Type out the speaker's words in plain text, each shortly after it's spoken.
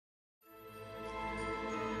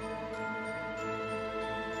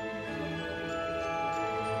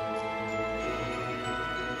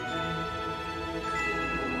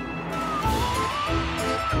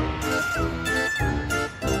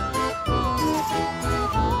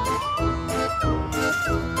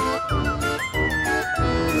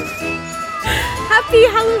Happy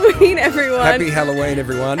Halloween, everyone. Happy Halloween,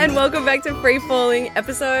 everyone. And welcome back to Free Falling,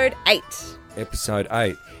 episode 8. Episode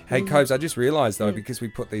 8. Hey, Cobes, I just realised, though, because we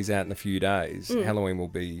put these out in a few days, Halloween will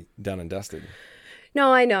be done and dusted.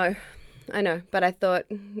 No, I know. But I thought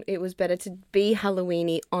it was better to be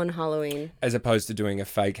Halloweeny on Halloween. As opposed to doing a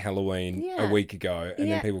fake Halloween a week ago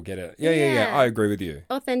and then people get it. Yeah. I agree with you.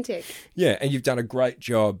 Authentic. Yeah, and you've done a great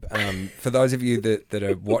job. For those of you that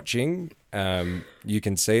are watching, you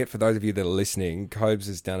can see it. For those of you that are listening, Cobes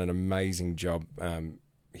has done an amazing job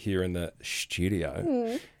here in the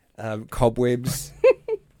studio. Cobwebs,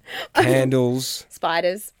 candles,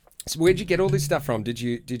 Spiders. So where'd you get all this stuff from? Did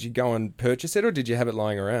you go and purchase it or did you have it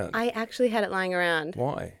lying around? I actually had it lying around.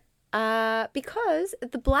 Why? Because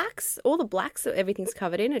all the blacks that everything's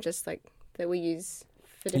covered in are just like that we use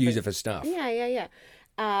for different... Use it for stuff. Yeah.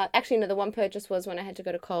 Actually, no, the one purchase was when I had to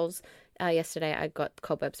go to Coles yesterday. I got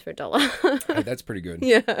cobwebs for $1. Hey, that's pretty good.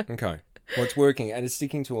 Yeah. Okay. Well, it's working and it's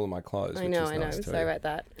sticking to all of my clothes. I know. Nice I'm too. sorry about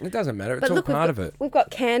that. It doesn't matter. It's But all look, part of it. We've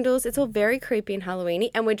got candles. It's all very creepy and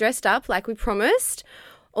Halloweeny, and we're dressed up like we promised.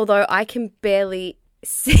 Although I can barely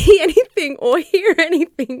see anything or hear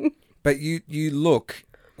anything. But you look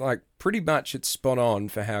like pretty much it's spot on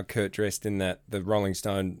for how Kurt dressed in the Rolling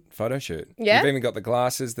Stone photo shoot. Yeah. You've even got the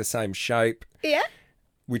glasses, the same shape. Yeah.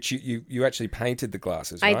 Which you actually painted the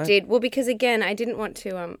glasses, right? I did. Well, because again, I didn't want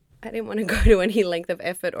to go to any length of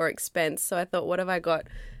effort or expense. So I thought, what have I got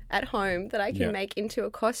at home that I can make into a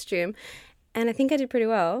costume? And I think I did pretty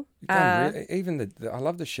well. Even I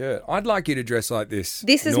love the shirt. I'd like you to dress like this.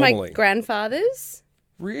 This is normally. my grandfather's.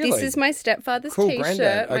 Really? This is my stepfather's cool, T-shirt.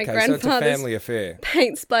 Granddad. My Okay, so grandfather's it's a family affair.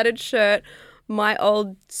 paint splattered shirt. My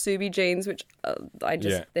old Subi jeans, which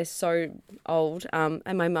they're so old. And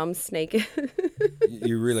my mum's sneakers.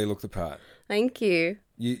 You really look the part. Thank you.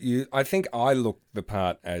 I think I look the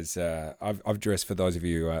part as I've dressed, for those of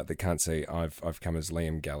you that can't see. I've come as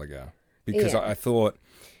Liam Gallagher because I thought,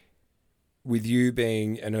 with you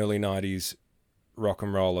being an early 90s rock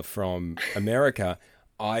and roller from America,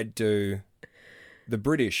 I'd do the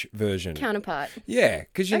British version. Counterpart. Yeah,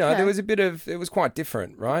 because, there was it was quite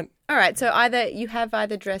different, right? All right, so you have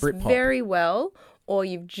dressed Britpop. very well, or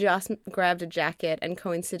you've just grabbed a jacket and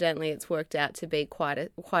coincidentally it's worked out to be quite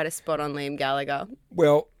a spot on Liam Gallagher.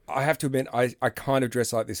 Well, I have to admit, I kind of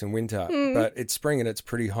dress like this in winter, but it's spring and it's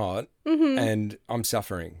pretty hot, and I'm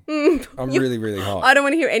suffering. I'm really, really hot. I don't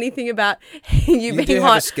want to hear anything about you being do hot.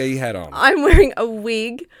 have a ski hat on. I'm wearing a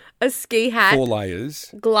wig, a ski hat, 4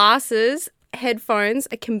 layers, glasses, headphones.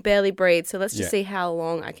 I can barely breathe, so let's just see how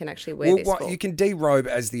long I can actually wear this for. You can derobe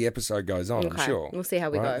as the episode goes on. Okay, I'm sure. we'll see how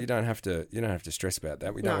we go. You don't have to stress about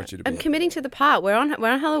that. We don't want you to be. I'm committing to the part. We're on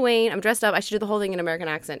Halloween. I'm dressed up. I should do the whole thing in American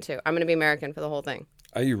accent too. I'm going to be American for the whole thing.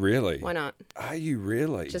 Are you really? Why not? Are you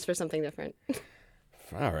really? Just for something different.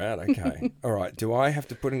 All right. Okay. All right. Do I have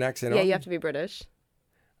to put an accent on? Yeah, you have to be British.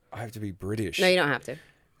 I have to be British. No, you don't have to.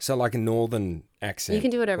 So like a northern accent. You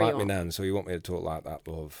can do whatever you want. Like me nan, so you want me to talk like that,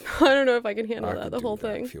 love? I don't know if I can handle I that, could the do whole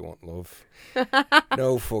that thing. if you want, love.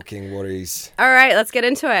 No fucking worries. All right, let's get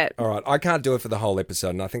into it. All right. I can't do it for the whole episode,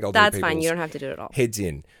 and I think I'll That's do fine. people's You don't have to do it at all. heads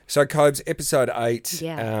in. So, Cobes, episode 8,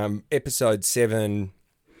 episode 7,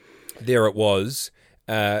 there it was.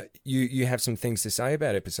 You have some things to say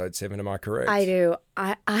about episode 7, am I correct? I do.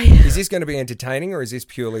 Is this going to be entertaining or is this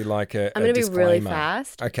purely like a I'm going to be disclaimer? really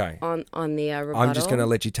fast. Okay. On the rebuttal. I'm just going to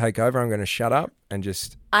let you take over. I'm going to shut up and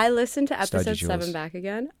just... I listened to episode Stage is 7 yours. back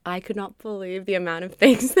again. I could not believe the amount of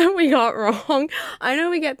things that we got wrong. I know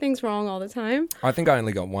we get things wrong all the time. I think I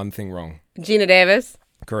only got one thing wrong. Gina Davis.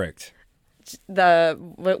 Correct.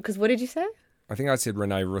 Because what did you say? I think I said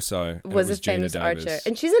Renee Russo. And Was it was a Gina famous Davis. archer.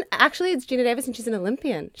 And actually it's Gina Davis and she's an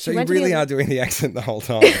Olympian. So you really are doing the accent the whole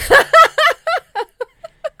time.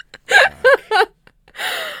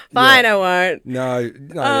 Fine, I won't. No,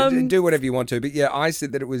 do whatever you want to. But yeah, I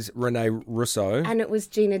said that it was Renee Russo. And it was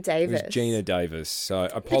Gina Davis. It was Gina Davis. So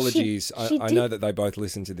apologies. I know that they both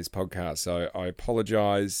listen to this podcast, so I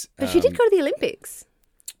apologise. But she did go to the Olympics.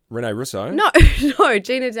 Renee Russo? No,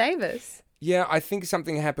 Gina Davis. Yeah, I think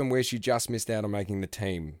something happened where she just missed out on making the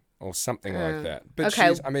team or something like that. But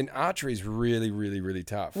okay. Archery is really, really, really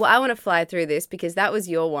tough. Well, I want to fly through this because that was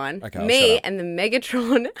your one. Okay, I'll Me shut up. and the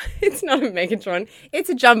Megatron. It's not a Megatron. It's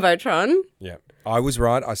a Jumbotron. Yeah. I was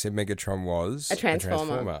right. I said Megatron was A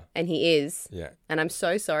transformer. And he is. Yeah. And I'm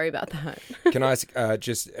so sorry about that. Can I ask,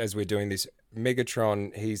 just as we're doing this,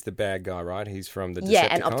 Megatron, he's the bad guy, right? He's from the Decepticons? Yeah,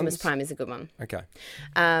 and Optimus Prime is a good one. Okay.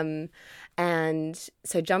 And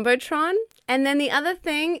so Jumbotron. And then the other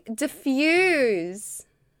thing, diffuse.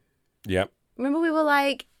 Yep. Remember we were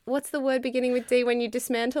like, what's the word beginning with D when you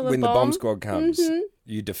dismantle a When bomb? the bomb squad comes,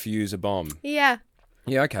 you defuse a bomb. Yeah.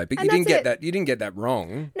 Yeah, okay, but And you didn't that's get it. that. You didn't get that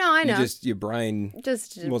wrong. No, I know. Your brain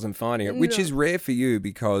Just wasn't finding it, which is rare for you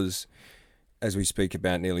because, as we speak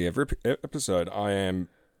about nearly every episode, I am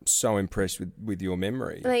so impressed with your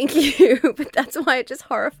memory. Thank you. But that's why it just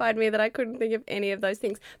horrified me that I couldn't think of any of those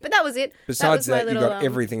things. But that was it. Besides that, was you my got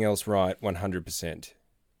everything else right 100%.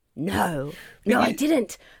 No, I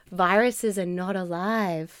didn't. Viruses are not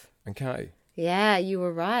alive. Okay. Yeah, you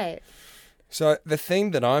were right. So the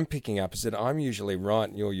theme that I'm picking up is that I'm usually right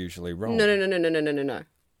and you're usually wrong. No.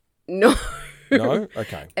 No. No?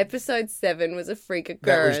 Okay. Episode 7 was a freak That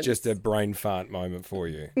occurrence. was just a brain fart moment for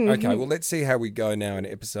you. Okay, well, let's see how we go now in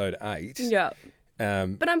episode 8. Yeah.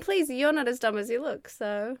 But I'm pleased you're not as dumb as you look,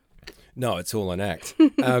 so... No, it's all an act.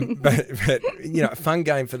 But you know, a fun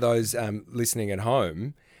game for those listening at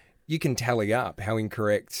home. You can tally up how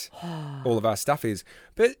incorrect all of our stuff is.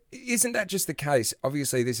 But isn't that just the case?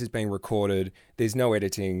 Obviously, this is being recorded. There's no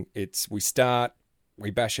editing. We start,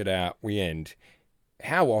 we bash it out, we end.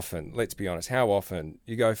 How often, let's be honest,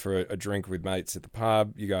 you go for a drink with mates at the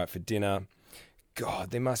pub, you go out for dinner. God,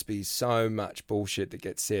 there must be so much bullshit that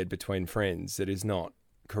gets said between friends that is not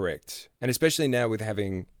correct. And especially now with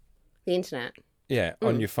having... The internet. Yeah,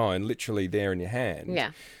 on your phone, literally there in your hand.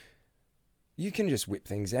 Yeah. You can just whip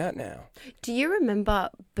things out now. Do you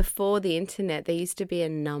remember before the internet, there used to be a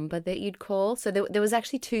number that you'd call? So there was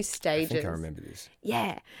actually 2 stages. I think I remember this.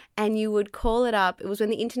 Yeah. And you would call it up. It was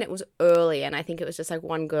when the internet was early, and I think it was just like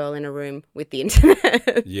one girl in a room with the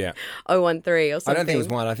internet. Yeah. 013 or something. I don't think it was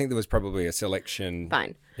one. I think there was probably a selection.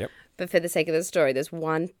 Fine. Yep. But for the sake of the story, there's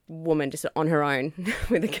one woman just on her own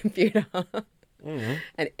with a computer.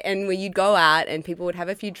 Mm-hmm. And when you'd go out and people would have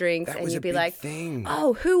a few drinks and you'd be like, thing.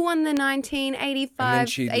 oh, who won the 1985,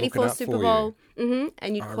 84 Super Bowl? Mm-hmm.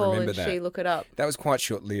 And you'd call and she look it up. That was quite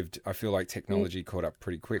short-lived. I feel like technology caught up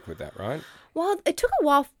pretty quick with that, right? Well, it took a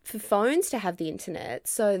while for phones to have the internet,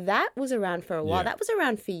 so that was around for a while. Yeah. That was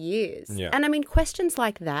around for years. Yeah. And I mean, questions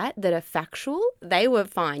like that are factual, they were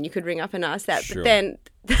fine. You could ring up and ask that. Sure. But then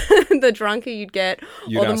the drunker you'd get,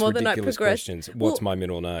 You'd or the ask more the night ridiculous progressed. questions. What's my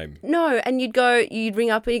middle name? No, and you'd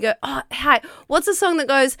ring up and you go, oh, hi, what's the song that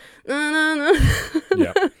goes, no.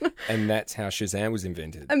 Yeah. And that's how Shazam was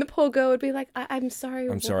invented. And the poor girl would be like, I'm sorry,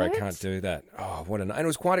 I'm sorry, I can't do that. Oh, what and it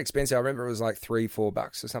was quite expensive. I remember it was like $3-4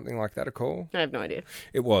 or something like that a call. I have no idea.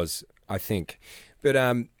 It was, I think. But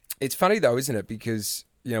it's funny though, isn't it? Because,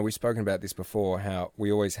 you know, we've spoken about this before, how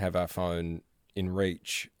we always have our phone in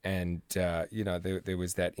reach. And, you know, there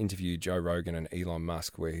was that interview, Joe Rogan and Elon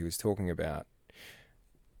Musk, where he was talking about,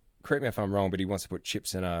 correct me if I'm wrong, but he wants to put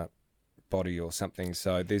chips in our body or something.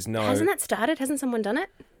 So there's no... Hasn't that started? Hasn't someone done it?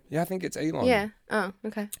 Yeah, I think it's Elon. Yeah. Oh,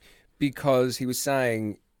 okay. Because he was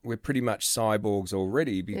saying we're pretty much cyborgs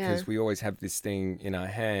already because we always have this thing in our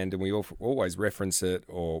hand and we always reference it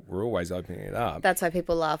or we're always opening it up. That's why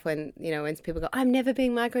people laugh when people go, I'm never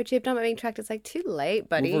being microchipped, I'm not being tracked. It's like, too late,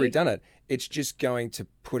 buddy. We've already done it. It's just going to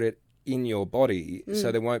put it in your body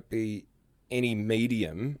so there won't be any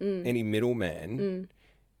medium, any middleman.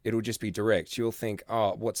 It'll just be direct. You'll think,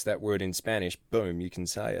 oh, what's that word in Spanish? Boom, you can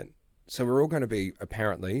say it. So we're all going to be,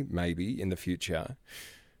 apparently, maybe, in the future,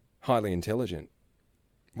 highly intelligent.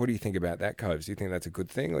 What do you think about that, Coves? Do you think that's a good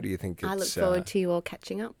thing, or do you think it's... I look forward to you all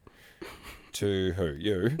catching up. To who?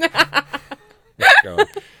 You? Go on.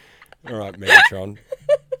 All right, Megatron.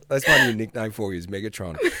 That's my new nickname for you, is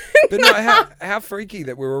Megatron. But no, how freaky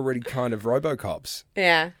that we're already kind of Robocops.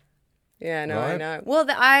 Yeah. Yeah, no, Right? I know. Well,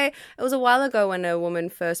 it was a while ago when a woman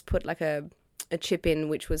first put like a chip in,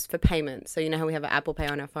 which was for payment. So you know how we have an Apple Pay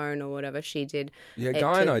on our phone or whatever. She did. Yeah,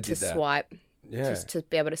 Guy and I did to that. swipe. Yeah. Just to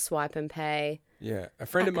be able to swipe and pay. Yeah, a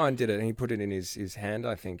friend of mine did it, and he put it in his hand,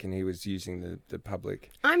 I think, and he was using the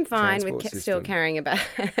public. I'm fine with transport still system. carrying a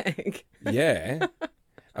bag. Yeah.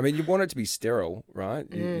 I mean, you want it to be sterile,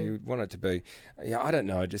 right? You want it to be, I don't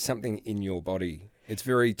know, just something in your body. It's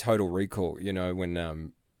very Total Recall, you know, when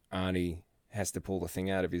Arnie has to pull the thing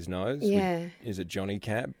out of his nose. Yeah. Is it Johnny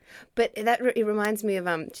Cab? But it reminds me of,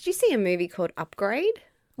 did you see a movie called Upgrade?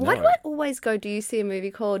 Why do I always go, do you see a movie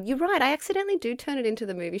called... You're right, I accidentally do turn it into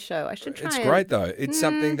the movie show. I should try It's great, though. It's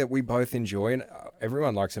something that we both enjoy, and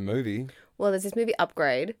everyone likes a movie. Well, there's this movie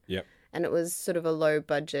Upgrade. Yep. And it was sort of a low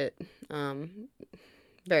budget,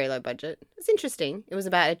 very low budget. It's interesting. It was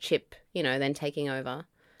about a chip, then taking over.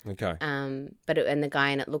 Okay. And the guy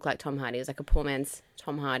in it looked like Tom Hardy. It was like a poor man's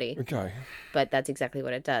Tom Hardy. Okay. But that's exactly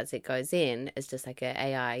what it does. It goes in as just like a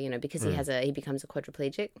AI, because he becomes a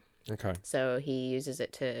quadriplegic. Okay. So he uses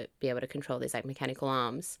it to be able to control these like mechanical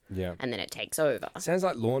arms. Yeah. And then it takes over. Sounds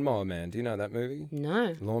like Lawnmower Man. Do you know that movie?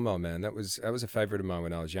 No. Lawnmower Man. That was a favourite of mine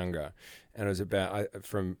when I was younger, and it was about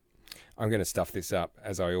I'm going to stuff this up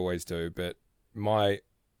as I always do, but my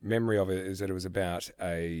memory of it is that it was about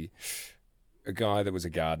a guy that was a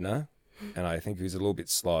gardener, and I think he was a little bit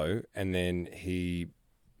slow, and then he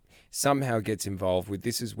somehow gets involved with,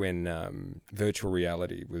 this is when virtual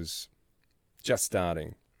reality was just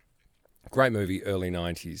starting. Great movie, early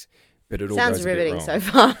 90s. But it all sounds goes a bit riveting wrong. so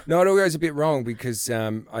far. No, it all goes a bit wrong because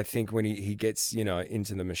I think when he gets,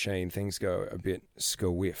 into the machine, things go a bit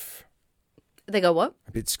skewiff. They go what?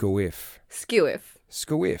 A bit skewiff. Skewiff.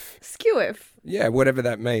 Skewiff. Skewiff. Yeah, whatever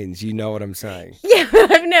that means. You know what I'm saying. Yeah,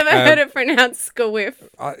 I've never heard it pronounced skewiff.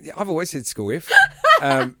 I've always said skewiff.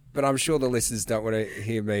 But I'm sure the listeners don't want to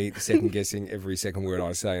hear me second guessing every second word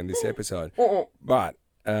I say in this episode. But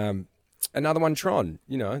another one, Tron,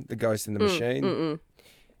 the ghost in the machine.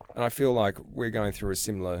 And I feel like we're going through a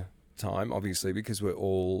similar time, obviously, because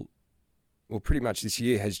pretty much this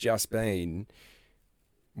year has just been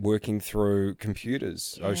working through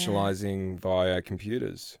computers, socializing via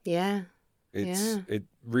computers. Yeah. It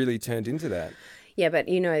really turned into that. Yeah, but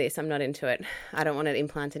you know this, I'm not into it. I don't want it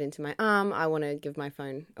implanted into my arm. I want to give my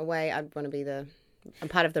phone away. I want to be I'm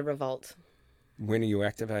part of the revolt. When are you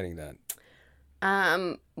activating that?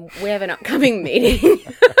 We have an upcoming meeting.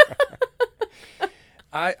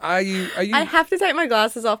 Are you? I have to take my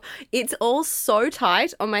glasses off. It's all so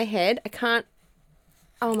tight on my head. I can't.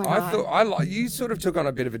 Oh my God. I thought you sort of took on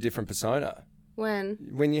a bit of a different persona.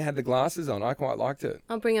 When you had the glasses on. I quite liked it.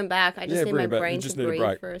 I'll bring them back. I just need my brain to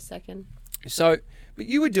breathe for a second. So, but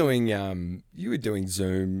you were doing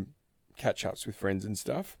Zoom catch-ups with friends and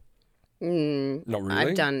stuff? Not really?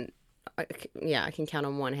 I've done, I can count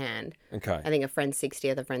on one hand. Okay. I think a friend's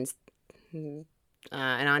 60th, a friend's, an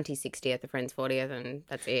auntie's 60th, a friend's 40th, and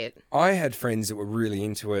that's it. I had friends that were really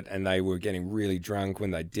into it, and they were getting really drunk when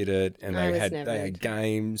they did it, and they had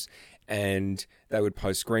games, and they would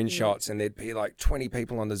post screenshots, and there'd be like 20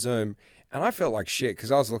 people on the Zoom, and I felt like shit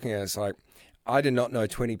because I was looking at it, it's like, I did not know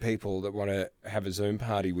 20 people that want to have a Zoom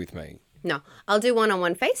party with me. No, I'll do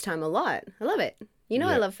one-on-one FaceTime a lot. I love it.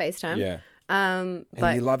 I love FaceTime. Yeah. And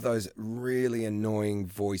you love those really annoying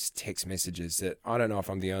voice text messages that I don't know if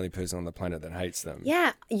I'm the only person on the planet that hates them.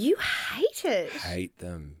 Yeah, you hate it. Hate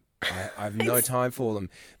them. I have no time for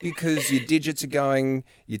them because your digits are going,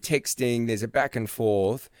 you're texting, there's a back and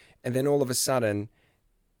forth, and then all of a sudden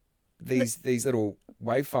these little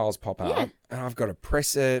WAV files pop up and I've got to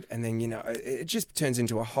press it, and then, it just turns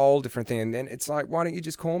into a whole different thing, and then it's like, why don't you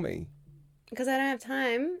just call me? Because I don't have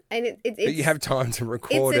time. And but you have time to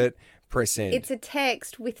record it, press send. It's a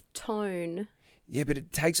text with tone. Yeah, but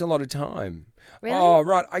it takes a lot of time. Really? Oh,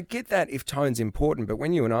 right. I get that if tone's important, but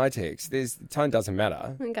when you and I text, tone doesn't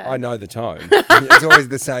matter. Okay. I know the tone. It's always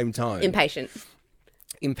the same tone. Impatient.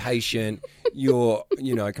 You're,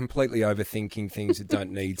 completely overthinking things that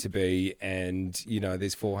don't need to be, and,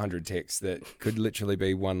 there's 400 texts that could literally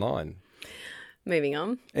be one line. Moving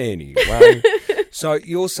on. Anyway, so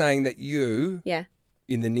you're saying that you,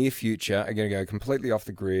 in the near future, are going to go completely off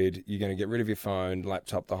the grid. You're going to get rid of your phone,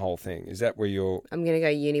 laptop, the whole thing. Is that where you're... I'm going to go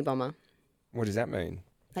Unibomber. What does that mean?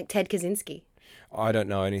 Like Ted Kaczynski. I don't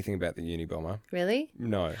know anything about the Unibomber. Really?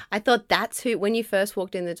 No. I thought that's who, when you first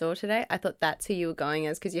walked in the door today, I thought that's who you were going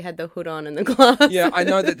as because you had the hood on and the glass. Yeah, I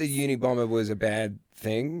know that the Unibomber was a bad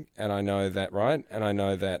thing, and I know that, right? And I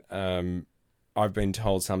know that I've been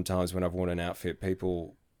told sometimes when I've worn an outfit,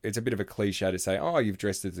 it's a bit of a cliche to say, oh, you've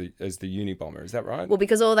dressed as the Unibomber. Is that right? Well,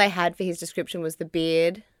 because all they had for his description was the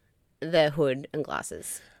beard, the hood, and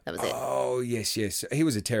glasses. That was it. Oh, yes. He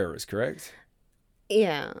was a terrorist, correct?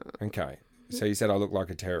 Yeah. Okay. So you said I look like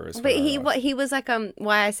a terrorist. But he was like,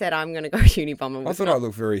 why I said I'm going to go Unibomber. I thought I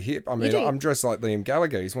looked very hip. I mean, I'm dressed like Liam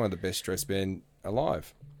Gallagher. He's one of the best dressed men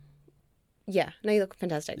alive. Yeah. No, you look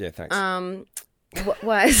fantastic. Yeah, thanks.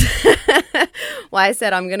 Why I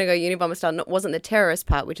said I'm going to go Unibomber style wasn't the terrorist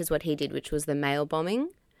part, which is what he did, which was the mail bombing.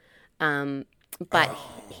 But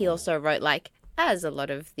he also wrote, like, as a lot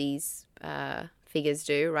of these figures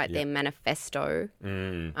do, write their manifesto.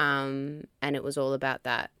 And it was all about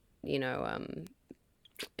that,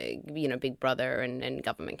 Big Brother and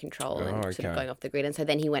government control and sort of going off the grid. And so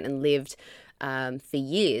then he went and lived for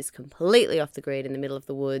years completely off the grid in the middle of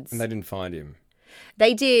the woods. And they didn't find him.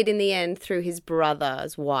 They did in the end through his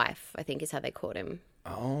brother's wife, I think is how they caught him.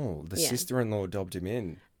 Oh, the sister-in-law dobbed him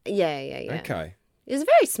in. Yeah. Okay. He was a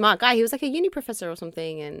very smart guy. He was like a uni professor or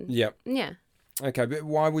something. And yep. Yeah. Okay, but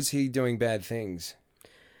why was he doing bad things?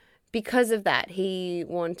 Because of that, he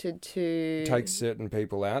wanted to... take certain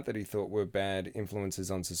people out that he thought were bad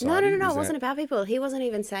influences on society? No. It wasn't about people. He wasn't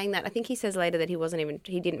even saying that. I think he says later that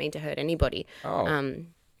he didn't mean to hurt anybody. Oh.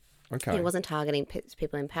 Okay. He wasn't targeting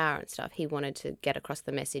people in power and stuff. He wanted to get across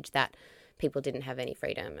the message that people didn't have any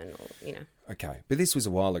freedom and, Okay. But this was a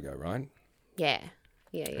while ago, right? Yeah.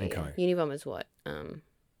 Yeah. Okay. Unabomber's what?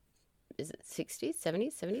 Is it 60s,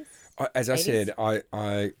 70s, 70s? As I 80s? said,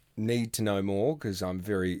 I need to know more because I'm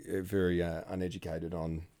very, very uneducated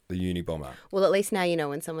on the Unabomber. Well, at least now you know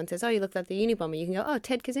when someone says, "Oh, you look like the Unabomber," you can go, "Oh,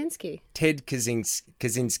 Ted Kaczynski." Ted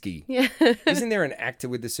Kaczynski. Yeah. Isn't there an actor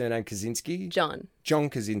with the surname Kaczynski? John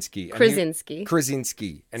Krasinski.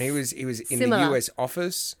 Krasinski. And he was in Similar. the US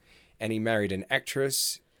Office, and he married an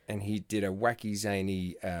actress, and he did a wacky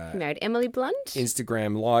zany He married Emily Blunt.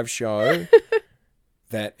 Instagram live show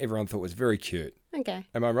that everyone thought was very cute. Okay.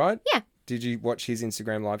 Am I right? Yeah. Did you watch his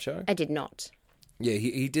Instagram live show? I did not. Yeah,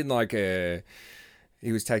 he did like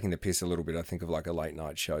he was taking the piss a little bit, I think, of like a late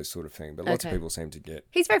night show sort of thing. But lots of Okay. people seem to get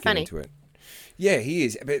He's very get funny. into it. Yeah, he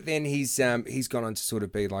is. But then he's gone on to sort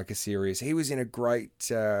of be like a serious. He was in a great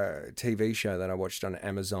TV show that I watched on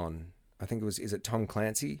Amazon. I think it was. Is it Tom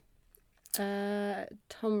Clancy?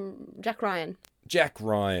 Jack Ryan. Jack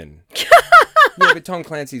Ryan. Yeah, but Tom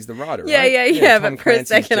Clancy's the writer, Yeah, right? yeah. Tom But for a Clancy's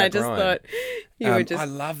second, I Jack just Ryan. thought you were just. I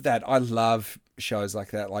love that. I love shows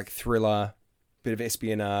like that, like thriller, bit of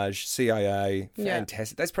espionage, CIA. Yeah.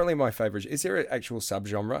 Fantastic. That's probably my favourite. Is there an actual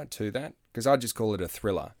subgenre to that? Because I just call it a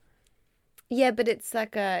thriller. Yeah, but it's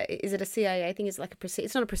like a. Is it a CIA thing? It's like a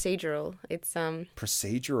It's not a procedural. It's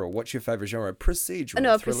Procedural. What's your favourite genre? Procedural.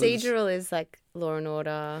 No, a thrillers? procedural is like Law and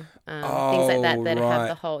Order, things like that that have right.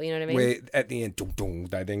 the whole. You know what I mean? Where at the end, dum, dum,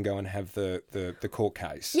 they then go and have the court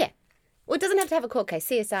case. Yeah. Well, it doesn't have to have a court case.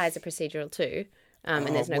 CSI is a procedural too, and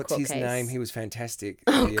there's no what's court his case. name? He was fantastic.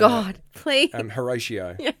 Oh God, please.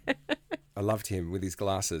 Horatio. Yeah. I loved him with his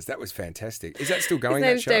glasses. That was fantastic. Is that still His going?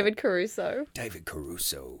 name's that show? David Caruso. David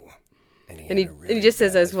Caruso. And And he just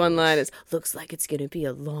says those one-liners. Looks like it's going to be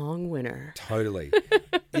a long winter. Totally.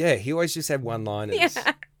 Yeah, he always just had one-liners.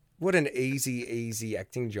 Yeah. What an easy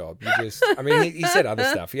acting job. You just, I mean, he said other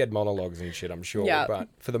stuff. He had monologues and shit, I'm sure. Yeah. But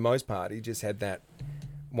for the most part, he just had that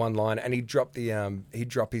one line, and he'd drop his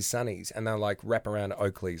sunnies, and they're like wrap around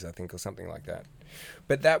Oakleys, I think, or something like that.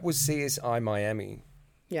 But that was CSI Miami,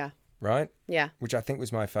 Yeah. right? Yeah. Which I think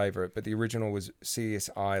was my favorite. But the original was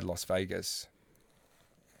CSI Las Vegas.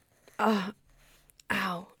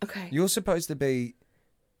 Ow. Okay. You're supposed to be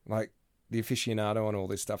like the aficionado on all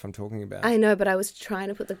this stuff I'm talking about. I know, but I was trying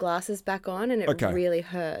to put the glasses back on, and it Okay. really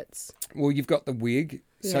hurts. Well, you've got the wig.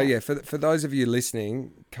 So, Yeah. yeah, for those of you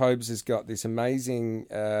listening, Cobes has got this amazing,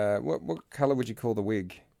 what colour would you call the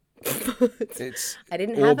wig? It's I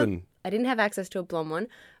didn't auburn. have access to a blonde one,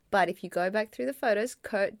 but if you go back through the photos,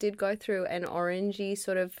 Kurt did go through an orangey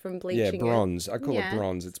sort of from bleaching. Yeah, bronze. I call Yeah. it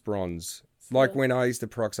bronze. It's bronze. Like when I used to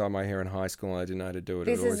peroxide my hair in high school and I didn't know how to do it, it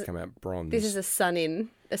This would always is- come out bronze. This is a sun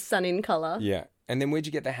in color. Yeah. And then where'd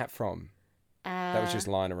you get the hat from? That was just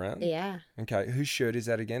lying around? Yeah. Okay. Whose shirt is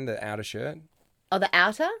that again? The outer shirt? Oh, the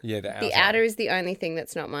outer. Yeah, the outer. The outer is the only thing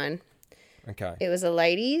that's not mine. Okay. It was a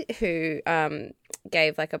lady who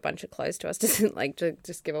gave like a bunch of clothes to us to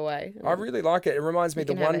just give away. I really like it. It reminds me, the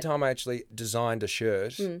can have one it. time I actually designed a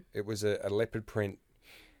shirt, it was a leopard print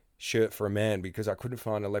shirt for a man because I couldn't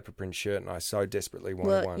find a leopard print shirt and I so desperately wanted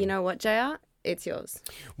Well, one. you know what, JR? It's yours.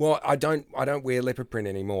 Well, I don't wear leopard print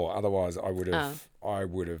anymore. Otherwise, I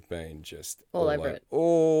would have been just All over it.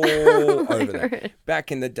 all over that.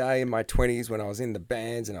 Back in the day, in my 20s, when I was in the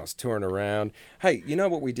bands and I was touring around. Hey, you know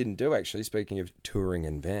what we didn't do actually? Speaking of touring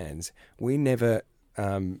and bands, we never.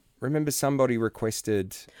 Remember, somebody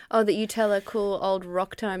requested. Oh, that you tell a cool old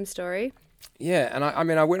rock time story? Yeah, and I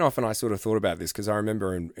mean, I went off and I sort of thought about this because I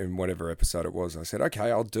remember in whatever episode it was, I said,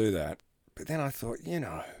 okay, I'll do that. But then I thought,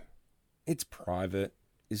 it's private,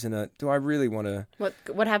 isn't it? Do I really want to?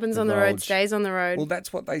 What happens on the road divulge? stays on the road. Well,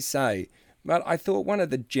 that's what they say. But I thought one of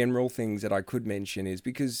the general things that I could mention is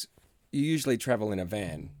because you usually travel in a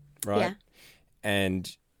van, right? Yeah.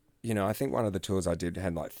 And, I think one of the tours I did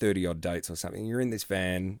had like 30 odd dates or something. You're in this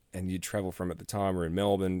van and you travel from, at the time we're in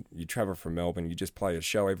Melbourne, you travel from Melbourne, you just play a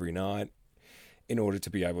show every night in order to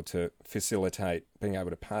be able to facilitate being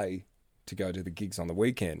able to pay to go to the gigs on the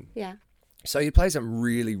weekend. Yeah. So you play some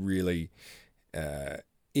really, really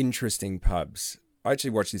interesting pubs. I actually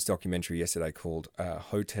watched this documentary yesterday called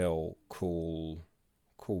Hotel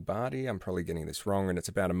Coolbardie. I'm probably getting this wrong, and it's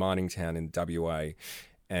about a mining town in WA.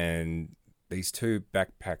 And these two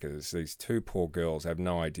backpackers, these two poor girls, have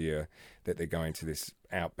no idea that they're going to this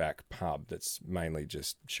outback pub that's mainly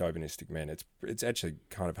just chauvinistic men. It's actually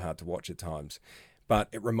kind of hard to watch at times. But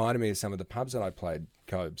it reminded me of some of the pubs that I played,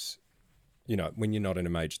 Cobes. When you're not in a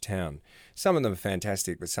major town. Some of them are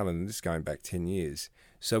fantastic, but some of them, just going back 10 years.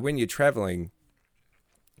 So when you're traveling,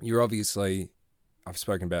 you're obviously, I've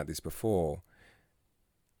spoken about this before,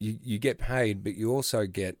 you get paid, but you also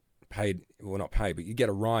get paid, well, not paid, but you get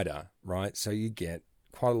a rider, right? So you get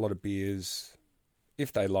quite a lot of beers.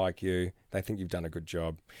 If they like you, they think you've done a good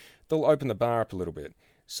job, they'll open the bar up a little bit.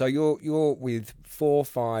 So you're with 4,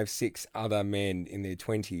 5, 6 other men in their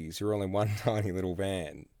 20s who are all in one tiny little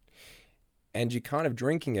van, and you're kind of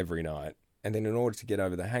drinking every night. And then in order to get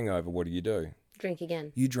over the hangover, what do? Drink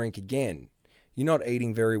again. You drink again. You're not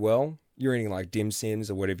eating very well. You're eating like dim sims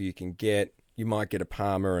or whatever you can get. You might get a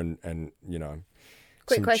Parma and you know,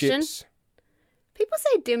 Quick some question. chips. People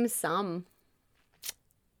say dim sum.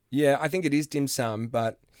 Yeah, I think it is dim sum,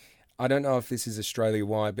 but I don't know if this is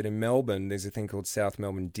Australia-wide, but in Melbourne, there's a thing called South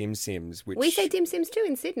Melbourne Dim Sims. Which... We say dim sims too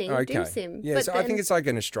in Sydney. Okay. Dim sim. Yeah, But so I think it's like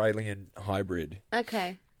an Australian hybrid.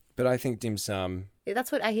 Okay. But I think dim sum...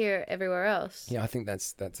 That's what I hear everywhere else. Yeah, I think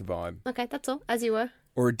that's a vibe. Okay, that's all. As you were.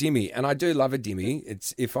 Or a dimmy. And I do love a dimmy.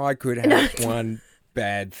 It's if I could have one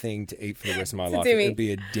bad thing to eat for the rest of my life, it would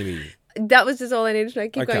be a dimmy. That was just all I needed to know.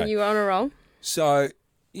 Keep Okay. going. You were on a roll. So,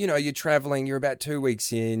 you know, you're traveling, you're about 2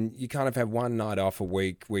 weeks in, you kind of have one night off a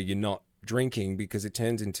week where you're not drinking because it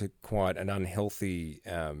turns into quite an unhealthy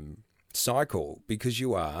cycle because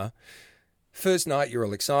you are. First night, you're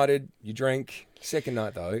all excited, you drink. Second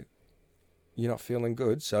night, though, you're not feeling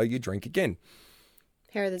good, so you drink again.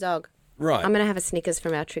 Hair of the dog. Right. I'm going to have a Snickers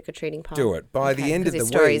from our trick-or-treating pile. Do it. By the end of the his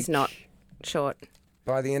week... story's not short.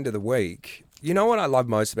 By the end of the week, you know what I love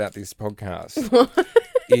most about this podcast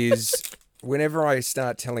is whenever I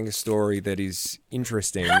start telling a story that is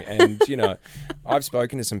interesting and, you know, I've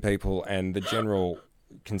spoken to some people and the general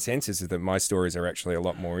consensus is that my stories are actually a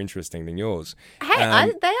lot more interesting than yours.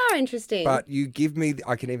 Hey, they are interesting. But you give me,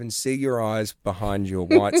 I can even see your eyes behind your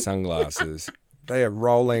white sunglasses. They are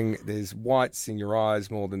rolling. There's whites in your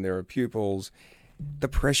eyes more than there are pupils. The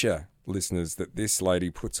pressure, listeners, that this lady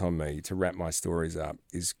puts on me to wrap my stories up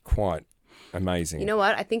is quite amazing. You know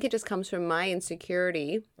what? I think it just comes from my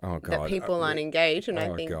insecurity that people aren't engaged. And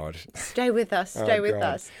I think, God. Stay with us. Stay with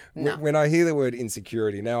us. No. When I hear the word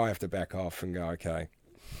insecurity, now I have to back off and go, okay.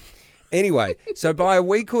 Anyway, so by a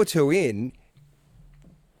week or two in,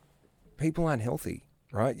 people aren't healthy,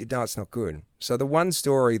 right? Your diet's not good. So the one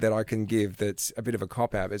story that I can give that's a bit of a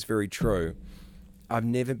cop-out, but it's very true, I've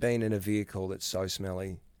never been in a vehicle that's so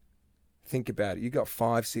smelly. Think about it. You got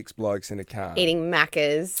 5, 6 blokes in a car. Eating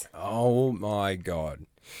Maccas. Oh, my God.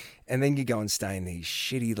 And then you go and stay in these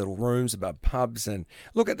shitty little rooms above pubs. And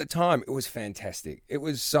look, at the time, it was fantastic. It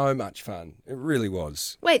was so much fun. It really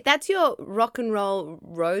was. Wait, that's your rock and roll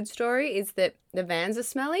road story? Is that the vans are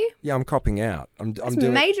smelly? Yeah, I'm copping out. I'm It's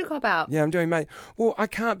doing major cop out. Yeah, I'm doing Well, I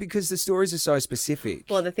can't because the stories are so specific.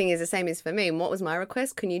 Well, the thing is, the same is for me. And what was my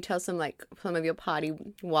request? Can you tell some of your party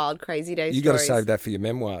wild, crazy days? You got to save that for your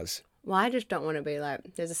memoirs. Well, I just don't want to be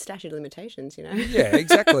like, there's a statute of limitations, you know? Yeah,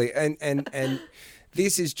 exactly. and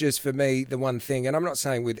this is just for me the one thing, and I'm not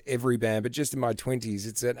saying with every band, but just in my 20s,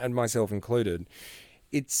 it's and myself included.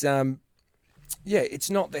 It's it's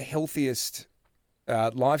not the healthiest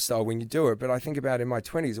lifestyle when you do it, but I think about in my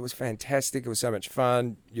 20s, it was fantastic. It was so much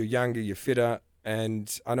fun. You're younger, you're fitter.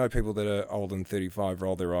 And I know people that are older than 35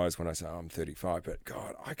 roll their eyes when I say, I'm 35, but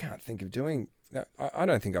God, I can't think of doing that. I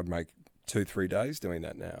don't think I'd make 2-3 days doing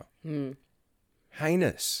that now.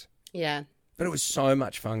 Heinous. Yeah. But it was so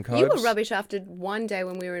much fun, Cobes. You were rubbish after one day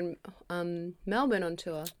when we were in Melbourne on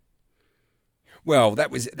tour. Well,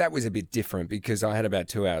 that was a bit different because I had about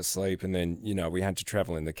 2 hours sleep and then, you know, we had to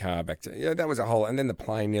travel in the car back to, that was a whole, and then the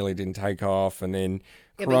plane nearly didn't take off and then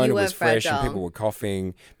Corona was fresh and people were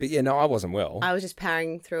coughing. But yeah, no, I wasn't well. I was just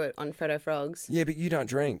powering through it on Freddo Frogs. Yeah, but you don't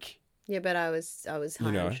drink. Yeah, but I was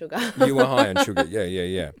high on sugar. You were high on sugar.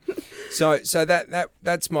 Yeah. So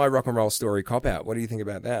that's my rock and roll story cop out. What do you think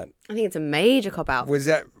about that? I think it's a major cop out. Was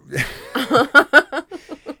that?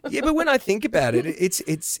 Yeah, but when I think about it,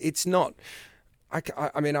 it's not.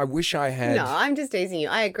 I mean, I wish I had. No, I'm just teasing you.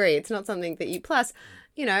 I agree. It's not something that you. Plus,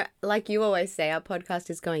 you know, like you always say, our podcast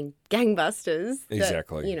is going gangbusters.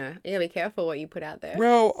 Exactly. You know, you gotta be careful what you put out there.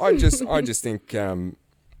 Well, I just think.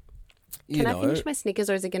 Can I finish my Snickers,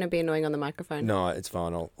 or is it going to be annoying on the microphone? No, it's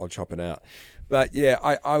fine. I'll chop it out. But yeah,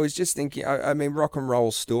 I was just thinking. I mean, rock and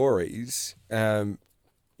roll stories.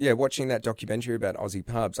 Watching that documentary about Aussie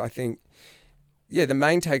pubs, I think. Yeah, the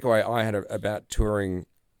main takeaway I had about touring,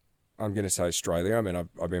 I'm going to say Australia. I mean,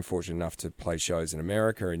 I've been fortunate enough to play shows in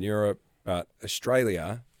America and Europe, but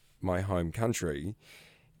Australia, my home country,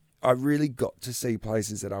 I really got to see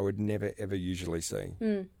places that I would never ever usually see.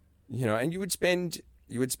 You know, and you would spend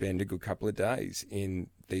a good couple of days in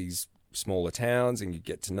these smaller towns, and you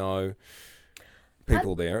get to know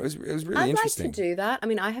people there. It was really interesting. I'd like to do that. I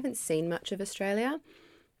mean, I haven't seen much of Australia,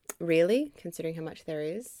 really, considering how much there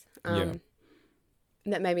is.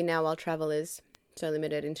 That maybe now while travel is so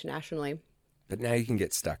limited internationally. But now you can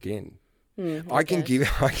get stuck in. I can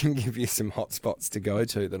give you some hot spots to go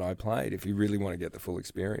to that I played if you really want to get the full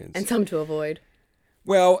experience. And some to avoid.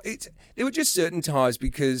 Well, there were just certain times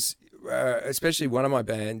because, especially one of my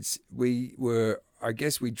bands, we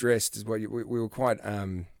dressed as we were quite,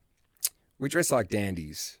 we dressed like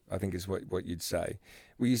dandies, I think is what you'd say.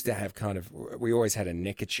 We used to have we always had a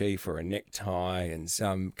neckerchief or a necktie and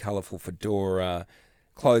some colourful fedora.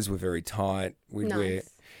 Clothes were very tight. We'd wear.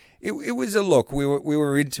 It was a look. We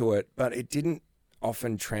were into it, but it didn't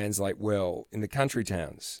often translate well in the country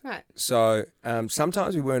towns. Right. So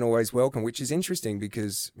sometimes we weren't always welcome, which is interesting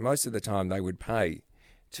because most of the time they would pay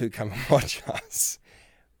to come and watch us,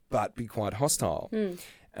 but be quite hostile.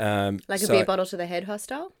 Like a beer bottle to the head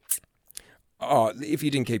hostile? Oh, if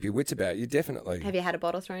you didn't keep your wits about you, definitely. Have you had a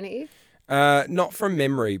bottle thrown at you? Not from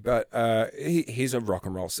memory, but here's a rock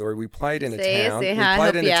and roll story. We played in a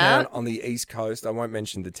town on the East Coast. I won't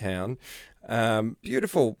mention the town.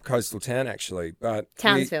 Beautiful coastal town, actually. But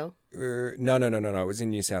Townsville? No. It was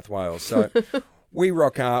in New South Wales. So we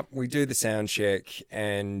rock up, we do the sound check,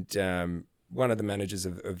 and one of the managers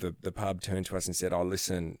of the pub turned to us and said, "Oh,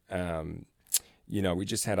 listen, we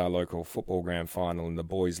just had our local football grand final and the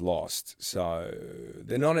boys lost, so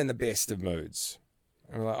they're not in the best of moods."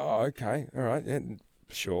 And we're like, "Oh, okay, all right, yeah,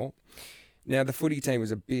 sure." Now, the footy team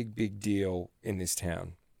was a big, big deal in this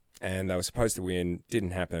town, and they were supposed to win.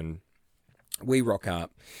 Didn't happen. We rock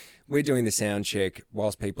up. We're doing the sound check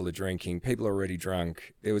whilst people are drinking. People are already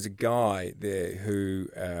drunk. There was a guy there who,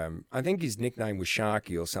 I think his nickname was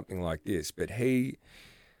Sharky or something like this, but he,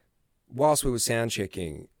 whilst we were sound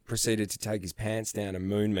checking, proceeded to take his pants down and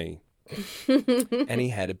moon me. And he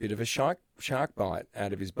had a bit of a shark bite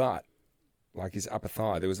out of his butt. Like his upper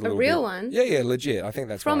thigh. There was a little real one? Yeah, legit. I think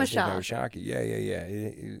that's from why a shark. Was Sharky. Yeah.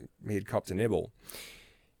 He had copped a nibble.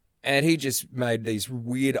 And he just made these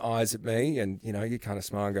weird eyes at me and, you kind of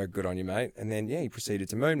smile and go, "Good on you, mate." And then, he proceeded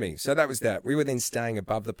to moon me. So that was that. We were then staying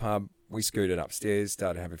above the pub. We scooted upstairs,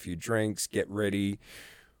 started to have a few drinks, get ready.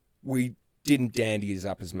 We didn't dandy us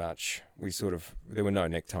up as much. There were no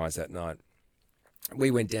neckties that night.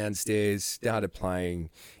 We went downstairs, started playing.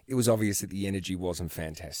 It was obvious that the energy wasn't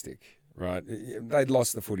fantastic. Right, they'd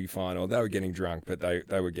lost the footy final. They were getting drunk, but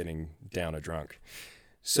they were getting downer drunk.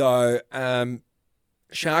 So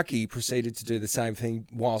Sharky proceeded to do the same thing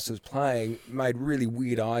whilst I was playing, made really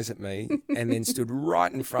weird eyes at me, and then stood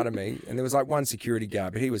right in front of me. And there was like one security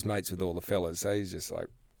guard, but he was mates with all the fellas, so he's just like,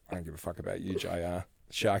 "I don't give a fuck about you, JR.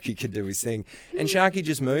 Sharky could do his thing." And Sharky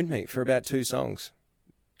just mooned me for about 2 songs,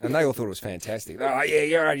 and they all thought it was fantastic. "Oh yeah,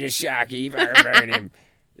 you're on your Sharky, you better burn him."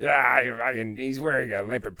 "Yeah, he's wearing a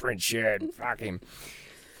leopard print shirt. Fuck him."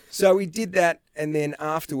 So we did that, and then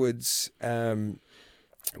afterwards,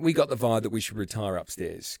 we got the vibe that we should retire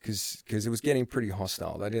upstairs because it was getting pretty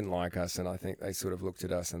hostile. They didn't like us, and I think they sort of looked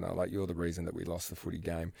at us and they were like, "You're the reason that we lost the footy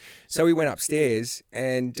game." So we went upstairs,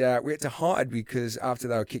 and we had to hide because after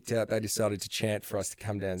they were kicked out, they decided to chant for us to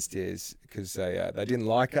come downstairs because they didn't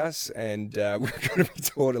like us, and we were going to be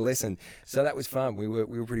taught a lesson. So that was fun. We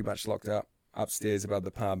were pretty much locked up upstairs above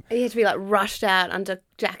the pub. You had to be like rushed out under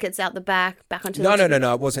jackets out the back onto No.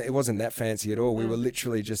 It wasn't that fancy at all. We were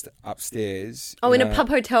literally just upstairs. Oh, in a pub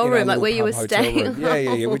hotel room, like where you were staying.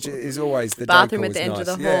 Yeah, which is always the bathroom at the end nice.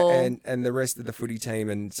 of the hall. Yeah, and the rest of the footy team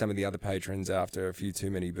and some of the other patrons, after a few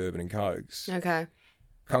too many bourbon and cokes,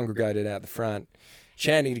 congregated out the front,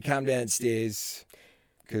 chanting to come downstairs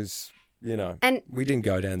because and we didn't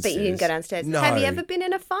go downstairs. But you didn't go downstairs. No. Have you ever been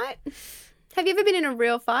in a fight? Have you ever been in a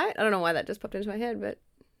real fight? I don't know why that just popped into my head, but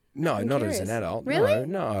no, I'm not curious. as an adult. Really?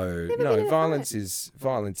 No. Violence is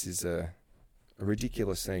a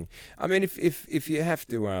ridiculous thing. I mean, if you have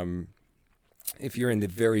to, if you're in the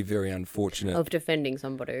very, very unfortunate of defending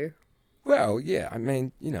somebody. Well, yeah. I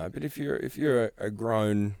mean, but if you're a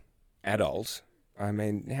grown adult, I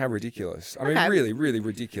mean, how ridiculous. I mean, really, really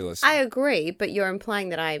ridiculous. I agree, but you're implying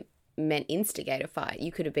that I meant instigate a fight.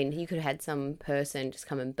 You could have had some person just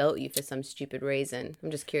come and belt you for some stupid reason. I'm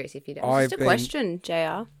just curious if you don't. It's just a question,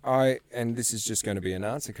 JR. And this is just going to be an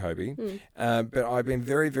answer, Kobe. But I've been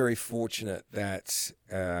very, very fortunate that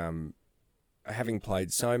having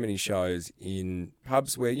played so many shows in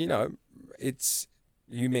pubs where, you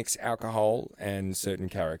mix alcohol and certain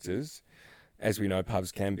characters. As we know,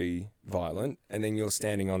 pubs can be violent, and then you're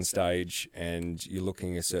standing on stage and you're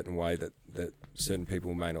looking a certain way that certain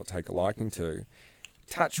people may not take a liking to.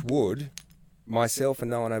 Touch wood, myself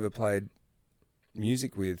and no one I ever played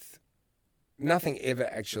music with, nothing ever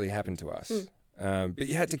actually happened to us. But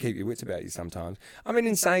you had to keep your wits about you sometimes. I mean,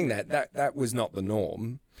 in saying that was not the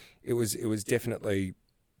norm. It was definitely,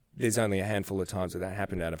 there's only a handful of times that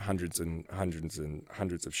happened out of hundreds and hundreds and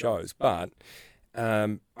hundreds of shows, but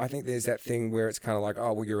I think there's that thing where it's kind of like,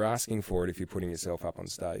 oh, well, you're asking for it if you're putting yourself up on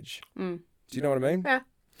stage. Do you know what I mean? Yeah.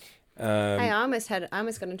 Hey, I almost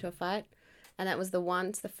got into a fight, and that was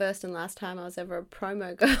the first and last time I was ever a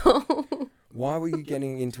promo girl. Why were you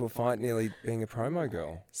getting into a fight nearly being a promo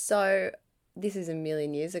girl? So this is a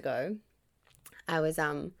million years ago. I was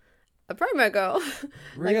a promo girl.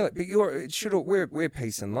 Really? But we're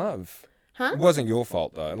peace and love. Huh? It wasn't your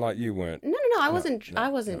fault though. Like you weren't. No. I wasn't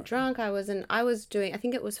drunk. I was doing. I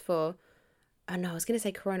think it was for. Oh no, I was going to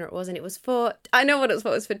say Corona. It wasn't. It was for. I know what it was for.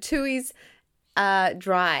 It was for Tui's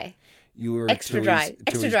dry. You were extra dry.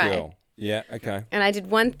 Extra dry. Girl. Yeah. Okay. And I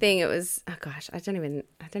did one thing. It was. Oh gosh, I don't even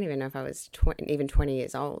know if I was even 20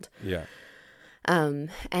 years old. Yeah. And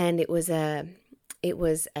it was you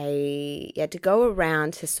had to go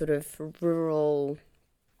around to sort of rural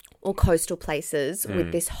or coastal places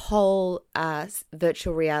with this whole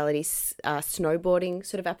virtual reality snowboarding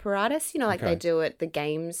sort of apparatus, like they do at the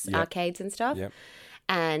games, arcades and stuff. Yep.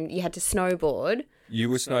 And you had to snowboard.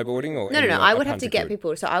 You were snowboarding or? No. I would have to get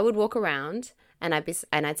people. So I would walk around and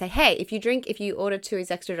I'd say, hey, if you order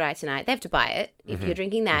Tui's Extra Dry tonight, they have to buy it. If you're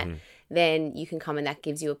drinking that, then you can come and that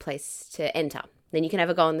gives you a place to enter. Then you can have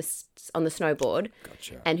a go on the snowboard.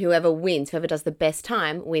 Gotcha. And whoever does the best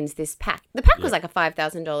time, wins this pack. The pack was like a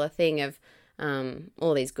 $5,000 thing of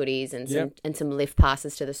all these goodies and some lift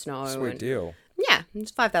passes to the snow. Sweet deal. Yeah,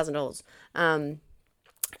 it's $5,000.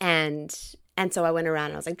 And so I went around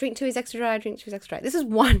and I was like, drink Tui's Extra Dry, drink Tui's Extra Dry. This is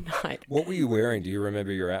one night. What were you wearing? Do you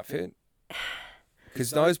remember your outfit?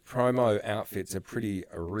 Because those promo outfits are pretty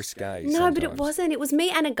risque. No, sometimes. but it wasn't. It was me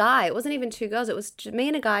and a guy. It wasn't even two girls. It was me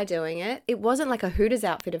and a guy doing it. It wasn't like a Hooters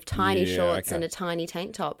outfit of tiny shorts and a tiny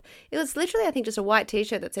tank top. It was literally, I think, just a white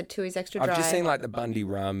T-shirt that said Tui's Extra Dry. I've just seen like the Bundy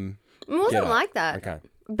Rum. It wasn't like that. Okay.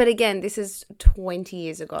 But again, this is 20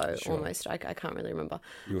 years ago almost. I can't really remember.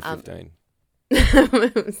 You were 15.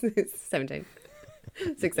 17.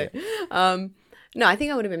 16. No, I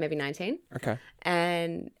think I would have been maybe 19. Okay.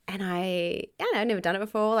 And I'd never done it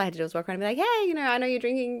before. All I had to do was walk around and be like, hey, I know you're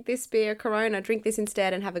drinking this beer, Corona, drink this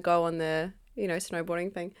instead and have a go on the,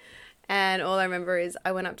 snowboarding thing. And all I remember is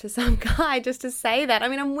I went up to some guy just to say that. I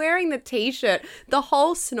mean, I'm wearing the T-shirt. The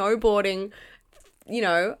whole snowboarding,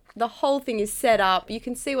 the whole thing is set up. You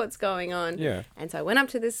can see what's going on. Yeah. And so I went up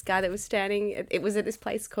to this guy that was standing. It was at this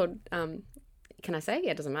place called, can I say?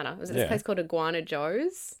 Yeah, it doesn't matter. It was at this place called Iguana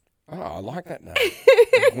Joe's. Oh, I like that name.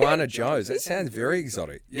 Iguana Joe's. That sounds very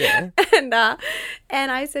exotic. Yeah. And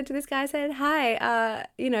I said to this guy, I said, hi,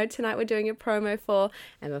 tonight we're doing a promo for,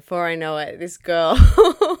 and before I know it, this girl,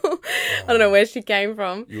 I don't know where she came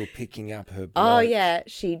from. You were picking up her bloke. Oh, yeah.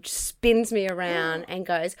 She spins me around and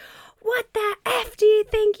goes, what the F do you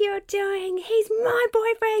think you're doing? He's my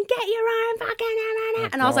boyfriend. Get your own fucking...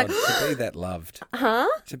 And I was like... To be that loved. Huh?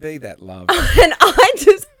 To be that loved. And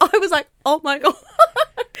I was like, oh my God.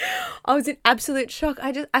 I was in absolute shock.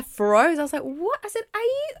 I froze. I was like, what? I said, are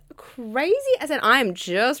you crazy? I said, I'm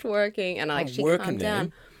just working. And she calmed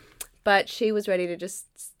down. But she was ready to just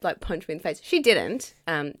punch me in the face. She didn't.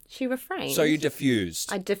 She refrained. So you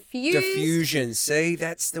diffused. I diffused. Diffusion. See,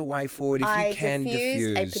 that's the way forward if you can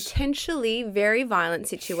diffuse. A potentially very violent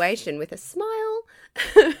situation with a smile.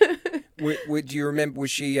 Do you remember, was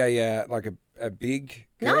she a big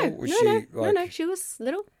girl? No, she was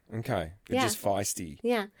little. Okay. But just feisty.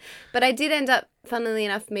 Yeah. But I did end up, funnily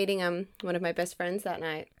enough, meeting one of my best friends that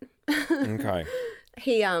night. Okay.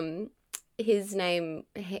 His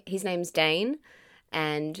name's Dane,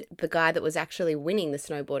 and the guy that was actually winning the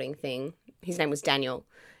snowboarding thing, his name was Daniel.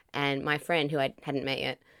 And my friend, who I hadn't met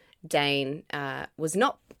yet, Dane, was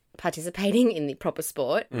not participating in the proper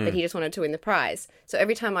sport, but he just wanted to win the prize. So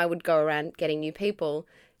every time I would go around getting new people,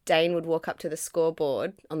 Dane would walk up to the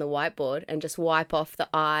scoreboard on the whiteboard and just wipe off the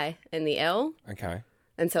I and the L. Okay.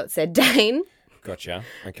 And so it said Dane. Gotcha.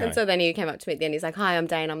 Okay. And so then he came up to me at the end. He's like, hi, I'm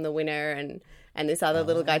Dane. I'm the winner. And this other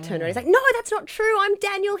little guy turned around. He's like, no, that's not true. I'm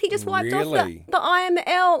Daniel. He just wiped off the I and the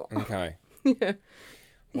L. Okay. Yeah.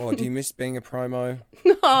 Well, do you miss being a promo?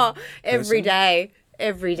 Oh, every day.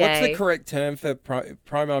 Every day. What's the correct term for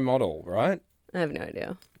promo model, right? I have no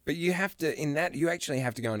idea. But you have to, you actually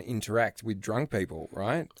have to go and interact with drunk people,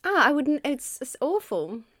 right? I wouldn't, it's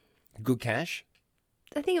awful. Good cash?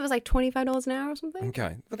 I think it was like $25 an hour or something.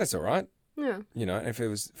 Okay. But that's all right. Yeah. If it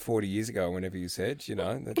was 40 years ago, whenever you said,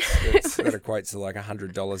 that equates to like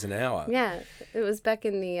 $100 an hour. Yeah. It was back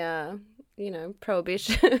in the,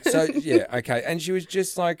 prohibition. So, yeah, okay. And she was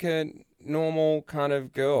just like a normal kind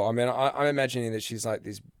of girl. I mean, I'm imagining that she's like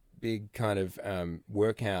this big kind of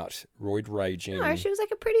workout, roid raging. No, she was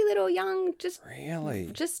like a pretty little young,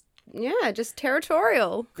 Really? Just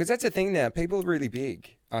territorial. Because that's the thing now. People are really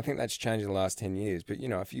big. I think that's changed in the last 10 years. But,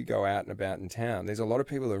 if you go out and about in town, there's a lot of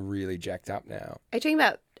people that are really jacked up now. Are you talking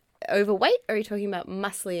about overweight or are you talking about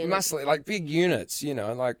muscly? Muscly, like big units,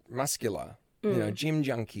 like muscular, gym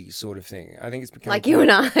junkies sort of thing. I think it's become... Like you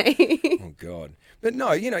and I. Oh, God. But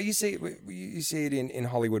no, you see it in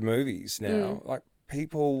Hollywood movies now. Like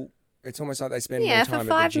people, it's almost like they spend more time at the gym.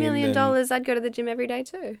 Yeah, for $5 million, I'd go to the gym every day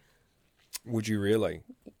too. Would you really?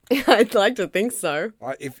 I'd like to think so.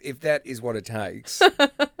 If that is what it takes.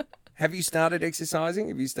 Have you started exercising?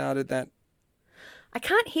 Have you started that? I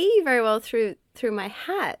can't hear you very well through my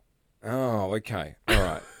hat. Oh, okay. All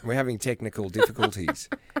right. We're having technical difficulties.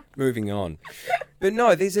 Moving on. But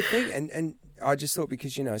no, there's a thing, and I just thought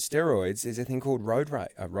because, steroids, there's a thing called roid rage.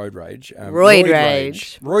 Roid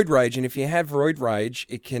rage. Roid rage, and if you have roid rage,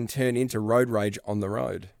 it can turn into road rage on the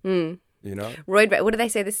road. Mm. Roid rage. What do they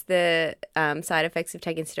say? This is the side effects of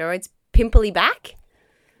taking steroids. Pimply back.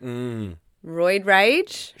 Roid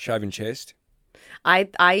rage. Shaven chest.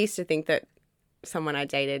 I used to think that someone I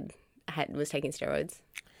dated was taking steroids.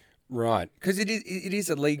 Right, because it is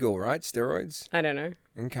illegal, right? Steroids. I don't know.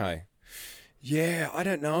 Okay. Yeah, I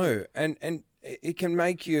don't know, and it can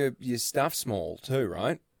make your stuff small too,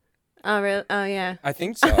 right? Oh, really? Oh, yeah. I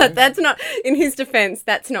think so. That's not, in his defense,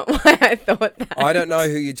 that's not why I thought that. I don't know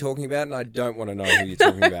who you're talking about, and I don't want to know who you're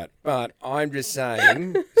talking about. But I'm just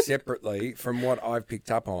saying, separately, from what I've picked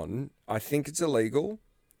up on, I think it's illegal.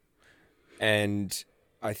 And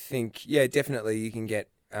I think, yeah, definitely you can get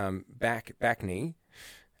back knee.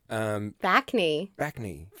 Back knee? Back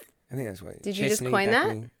knee. I think that's what. Did you just coin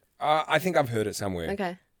that? I think I've heard it somewhere.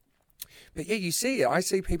 Okay. But yeah, you see it. I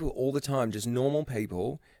see people all the time, just normal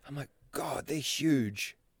people. I'm like, God, they're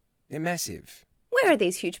huge. They're massive. Where are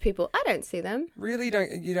these huge people? I don't see them. Really? You don't.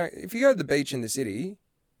 If you go to the beach in the city.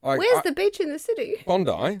 Where's the beach in the city?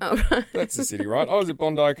 Bondi. Oh, right. That's the city, right? I was at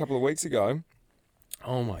Bondi a couple of weeks ago.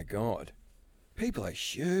 Oh my God. People are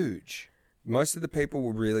huge. Most of the people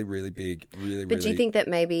were really, really big. But do you think that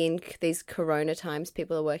maybe in these corona times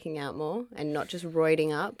people are working out more and not just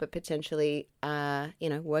roiding up, but potentially,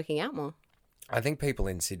 working out more? I think people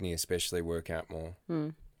in Sydney especially work out more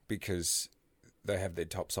because they have their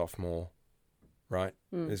tops off more, right?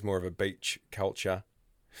 There's more of a beach culture.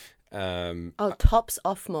 Tops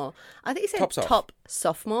off more. I think you said top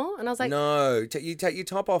sophomore, and I was like... No, you take your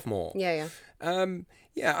top off more. Yeah.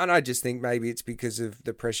 Yeah, and I just think maybe it's because of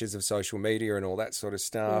the pressures of social media and all that sort of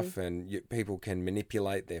stuff, and people can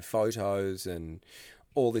manipulate their photos and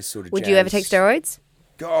all this sort of Would jazz. you ever take steroids?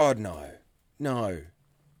 God, no.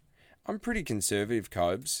 I'm pretty conservative,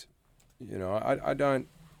 Cobes. I don't...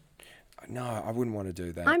 No, I wouldn't want to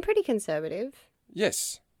do that. I'm pretty conservative.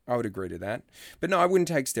 Yes, I would agree to that. But no, I wouldn't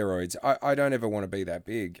take steroids. I don't ever want to be that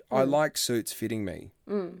big. I like suits fitting me.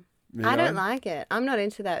 I don't like it. I'm not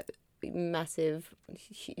into that massive,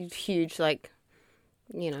 huge, No.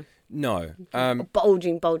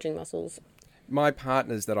 bulging muscles. My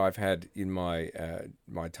partners that I've had in my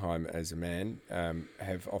my time as a man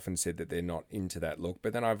have often said that they're not into that look.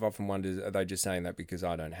 But then I've often wondered, are they just saying that because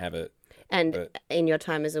I don't have it? And in your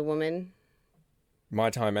time as a woman? My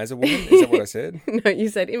time as a woman? Is that what I said? No, you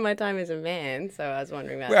said in my time as a man. So I was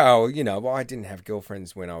wondering about... Well, I didn't have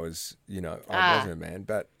girlfriends when I was, I wasn't a man.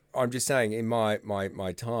 But I'm just saying in my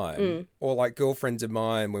time, or like girlfriends of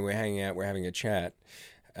mine when we're hanging out, we're having a chat,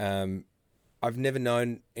 I've never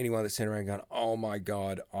known anyone that's turned around going, oh my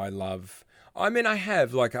God, I have,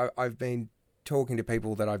 I've been talking to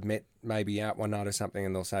people that I've met maybe out one night or something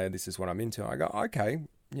and they'll say, this is what I'm into. I go, okay,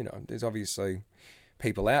 there's obviously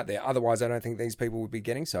people out there. Otherwise, I don't think these people would be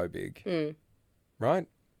getting so big. Right?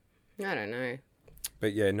 I don't know.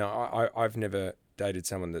 But yeah, no, I've never dated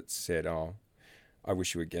someone that said, oh, I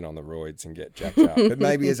wish you would get on the roids and get jacked up. But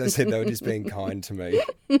maybe, as I said, they were just being kind to me.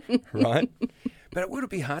 Right? But it would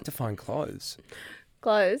be hard to find clothes.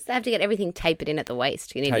 They have to get everything tapered in at the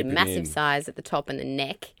waist. You need a massive size at the top and the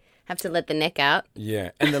neck. Have to let the neck out.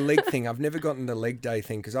 Yeah. And the leg thing. I've never gotten the leg day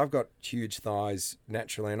thing because I've got huge thighs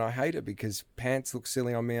naturally and I hate it because pants look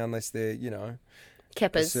silly on me unless they're,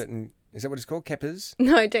 Keppers. Is that what it's called? Keppers?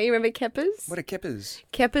 No, don't you remember keppers? What are keppers?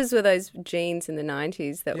 Keppers were those jeans in the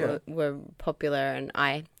 90s that were popular, and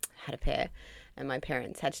I had a pair. And my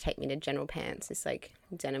parents had to take me to General Pants, this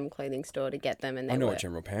denim clothing store, to get them. And I know what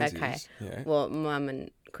General Pants is. Yeah. Well, Mum and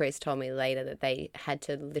Chris told me later that they had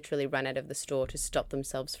to literally run out of the store to stop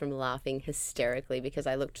themselves from laughing hysterically because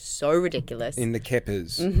I looked so ridiculous. In the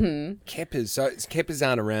keppers. Mm-hmm. Keppers. So keppers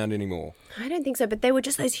aren't around anymore. I don't think so, but they were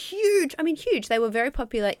just those huge. They were very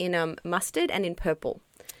popular in mustard and in purple.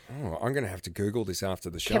 Oh, I'm going to have to Google this after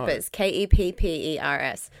the show. Keppers.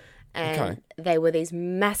 Keppers. And they were these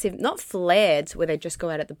massive, not flared where they just go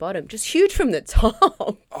out at the bottom, just huge from the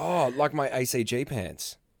top. Oh, like my ACG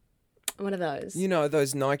pants. What are those? You know,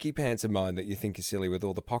 those Nike pants of mine that you think are silly with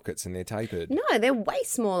all the pockets and they're tapered. No, they're way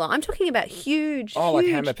smaller. I'm talking about huge. Oh, huge,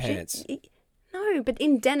 like hammer pants. No, but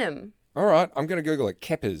in denim. All right, I'm going to Google it.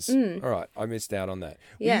 Keppers. All right, I missed out on that.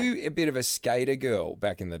 Yeah. Were you a bit of a skater girl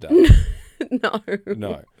back in the day? No.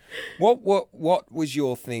 No. What was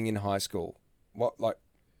your thing in high school? What, like,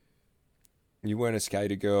 you weren't a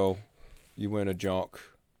skater girl, you weren't a jock.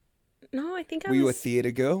 No, I think I Were was. you a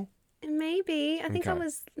theatre girl? Maybe. I think I Okay.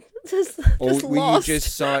 was just Or were lost.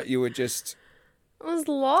 you were just I was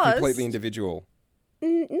lost. completely individual?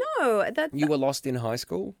 No, that You were lost in high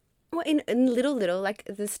school? well, in little, like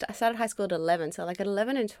I started high school at 11, so like at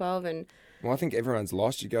 11 and 12 and Well, I think everyone's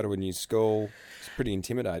lost. You go to a new school. It's pretty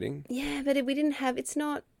intimidating. yeah, but we didn't have. It's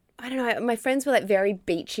not. I don't know. My friends were like very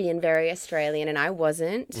beachy and very Australian, and I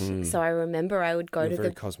wasn't. So I remember I would go You're to very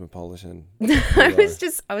the. cosmopolitan. I was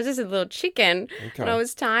just a little chicken, Okay. and I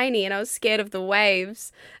was tiny, and I was scared of the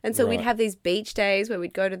waves, and so we'd Right. have these beach days where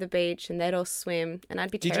we'd go to the beach, and they'd all swim, and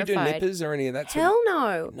I'd be Did terrified. you do nippers or any of that? Hell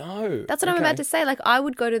no. No. That's what I'm about to say. Like, I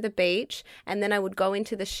would go to the beach and then I would go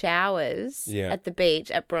into the showers Yeah. at the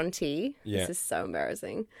beach at Bronte. Yeah. This is so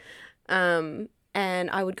embarrassing. And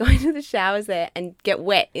I would go into the showers there and get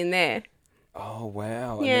wet in there. Oh,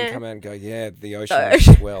 wow. And Yeah. then come out and go, yeah, the ocean The is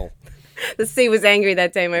ocean. swell. The sea was angry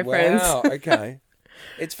that day, my friends. Wow, okay.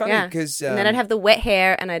 It's funny Yeah. because... and then I'd have the wet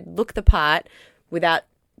hair and I'd look the part without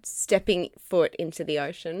stepping foot into the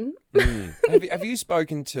ocean. have you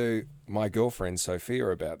spoken to my girlfriend, Sophia,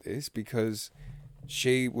 about this? Because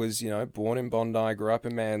she was, born in Bondi, grew up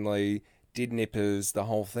in Manly, did nippers, the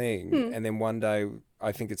whole thing. And then one day,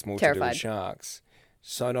 I think it's more to do Terrified. with sharks.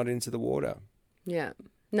 So not into the water. Yeah.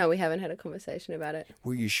 No, we haven't had a conversation about it.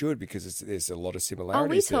 Well, you should because there's a lot of Oh,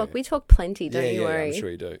 similarities there. we talk plenty, don't you yeah, worry. I'm sure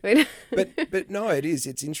you do. We- But no, it is.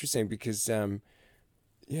 It's interesting because,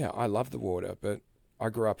 I love the water, but I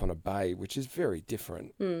grew up on a bay, which is very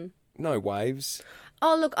different. No waves.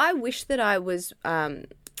 Oh, look, I wish that I was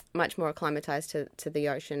much more acclimatized to the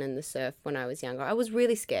ocean and the surf when I was younger. I was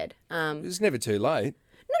really scared. It was never too late.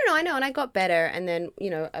 No, I know. And I got better. And then,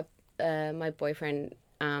 my boyfriend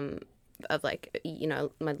of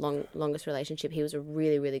my longest relationship, he was a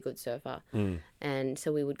really, really good surfer. And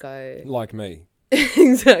so we would go Like me.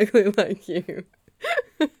 exactly like you.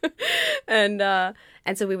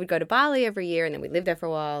 And so we would go to Bali every year and then we lived there for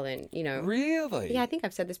a while and, Really? yeah, I think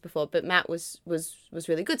I've said this before, but Matt was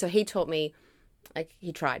really good. So he taught me, like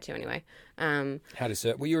he tried to anyway. How to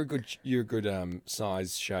surf? Well, you're a good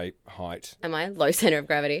size, shape, height. Am I low center of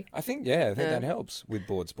gravity? I think that helps with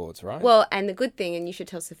board sports, right? Well, and the good thing, and you should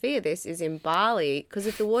tell Sophia this, is in Bali, because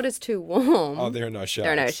if the water's too warm, oh, there are no sharks.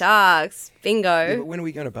 there are no sharks. Bingo. Yeah, but when are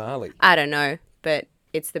we going to Bali? I don't know, but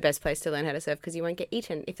it's the best place to learn how to surf because you won't get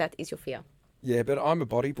eaten if that is your fear. Yeah, but I'm a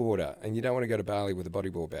bodyboarder, and you don't want to go to Bali with a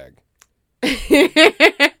bodyboard bag.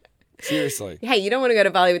 Seriously. Hey, you don't want to go to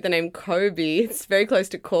Bali with the name Kobe. It's very close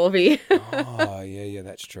to Corby. Oh, yeah,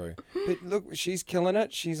 that's true. But look, she's killing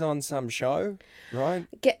it. She's on some show, right?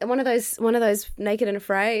 Get one of those Naked and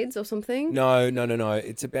Afraids or something. No.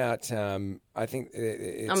 It's about I think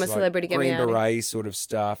it's I'm a like Celebrity, Get Me Green Out. Beret sort of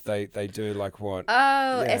stuff. They do like what?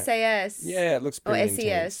 Oh, Yeah. SAS. Yeah, it looks Or pretty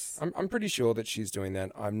SES. intense. I'm pretty sure that she's doing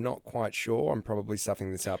that. I'm not quite sure. I'm probably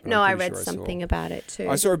stuffing this up. but No, I'm I pretty read sure something about it too.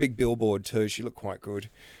 I saw a big billboard too. She looked quite good.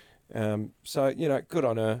 So good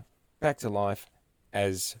on her. Back to life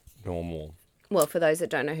as normal. Well, for those that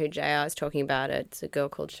don't know who JR is talking about, it's a girl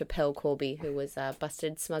called Chappelle Corby who was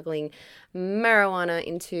busted smuggling marijuana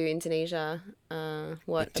into Indonesia.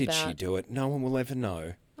 What Did about? she do it? No one will ever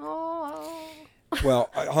know. Oh, Well,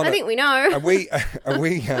 hold I on. think we know.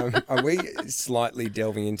 Are we slightly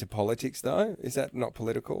delving into politics though? Is that not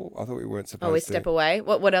political? I thought we weren't supposed Oh, we to. step away.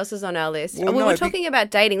 What else is on our list? Well, we no, were talking about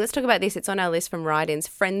dating. Let's talk about this. It's on our list from Ride-ins.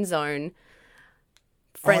 Friend zone.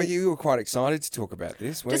 Oh, you were quite excited to talk about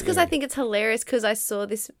this, weren't Just because you? I think it's hilarious because I saw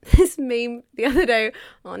this meme the other day.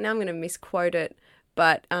 Oh, now I'm going to misquote it,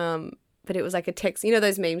 but it was like a text. You know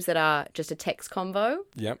those memes that are just a text convo,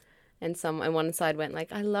 Yep. and one side went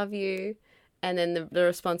like, "I love you," and then the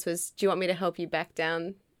response was, "Do you want me to help you back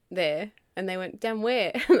down there?" And they went, "Down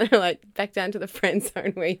where?" And they were like, "Back down to the friend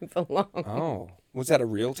zone where you belong." Oh, was that a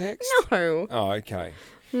real text? No, Oh, okay.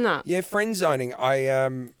 no. Yeah, friend zoning.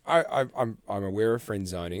 I'm aware of friend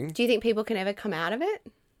zoning. Do you think people can ever come out of it?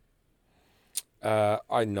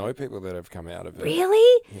 I know people that have come out of it.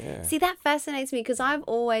 Really? Yeah. See, that fascinates me because I've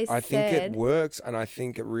always I think said it works, and I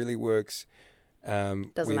think it really works.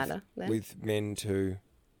 Doesn't with, matter, then? with men to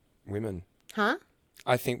women. huh?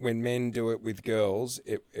 I think when men do it with girls,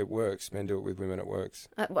 it works. Men do it with women, it works.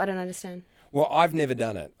 I don't understand. Well, I've never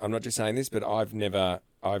done it. I'm not just saying this, but I've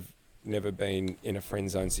never been in a friend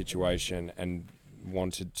zone situation and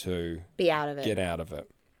wanted to Be out of it. get out of it.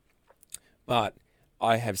 But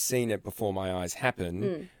I have seen it before my eyes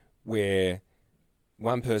happen where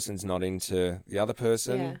one person's not into the other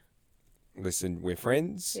person. Yeah. Listen, we're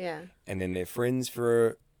friends. Yeah. And then they're friends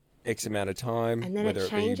for X amount of time, And then whether it it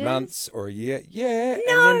changes? be months or a year. Yeah.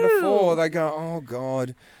 No! And then before they go, oh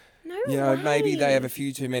God. No Maybe they way. have a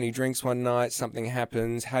few too many drinks one night, something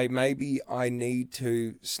happens. Hey, maybe I need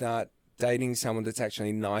to start dating someone that's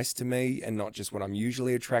actually nice to me and not just what I'm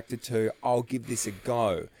usually attracted to. I'll give this a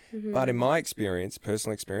go. Mm-hmm. But in my experience,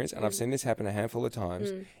 personal experience, and I've seen this happen a handful of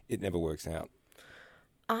times, it never works out.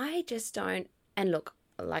 I just don't. And look,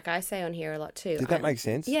 like I say on here a lot too. Did that make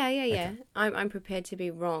sense? Yeah. I'm prepared to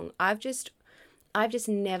be wrong. I've just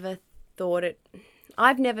never thought it.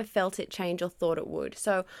 I've never felt it change or thought it would.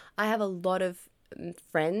 So I have a lot of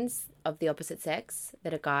friends of the opposite sex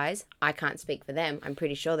that are guys. I can't speak for them. I'm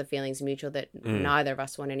pretty sure the feeling's mutual that neither of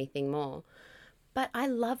us want anything more. But I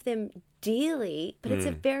love them dearly, but it's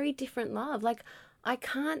a very different love. Like, I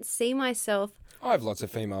can't see myself. I have lots of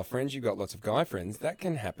female friends. You've got lots of guy friends. That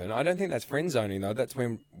can happen. I don't think that's friend zoning, though. That's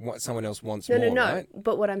when someone else wants more, No. right?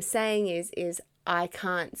 But what I'm saying is I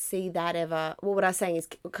can't see that ever. Well, what I was saying is,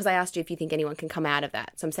 because I asked you if you think anyone can come out of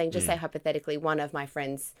that. So I'm saying, just say hypothetically, one of my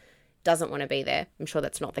friends doesn't want to be there. I'm sure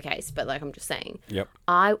that's not the case, but like, I'm just saying. Yep.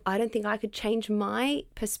 I don't think I could change my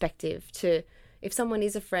perspective to, if someone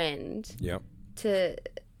is a friend, Yep. to...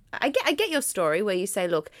 I get your story where you say,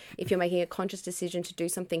 look, if you're making a conscious decision to do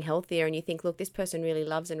something healthier and you think, look, this person really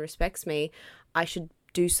loves and respects me, I should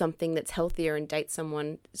do something that's healthier and date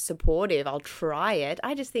someone supportive. I'll try it.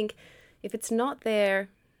 I just think if it's not there,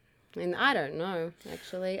 and I don't know,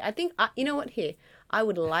 actually. I think, you know what, here, I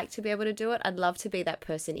would like to be able to do it. I'd love to be that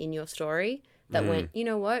person in your story that went, you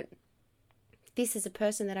know what, this is a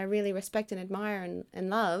person that I really respect and admire and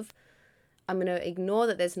love. I'm going to ignore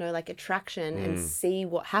that there's no like attraction and see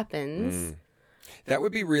what happens. That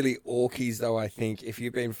would be really orkies, though, I think, if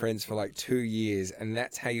you've been friends for like 2 years and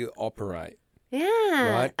that's how you operate. Yeah.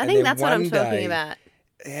 Right? I And think then that's what I'm one talking day- about.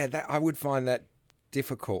 Yeah, I would find that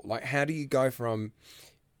difficult. Like, how do you go from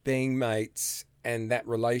being mates and that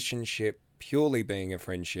relationship purely being a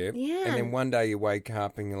friendship, Yeah. and then one day you wake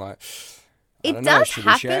up and you're like, I It don't know, does should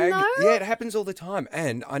we happen, shag? though? Yeah, it happens all the time.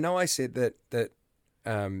 And I know I said that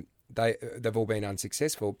they've all been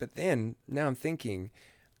unsuccessful, but then now I'm thinking,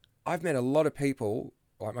 I've met a lot of people,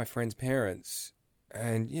 like my friends' parents,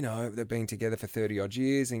 and, they've been together for 30 odd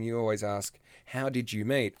years, and you always ask, how did you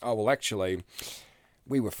meet? Oh, well, actually,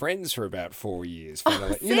 we were friends for about 4 years.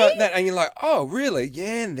 That, and you're like, oh, really?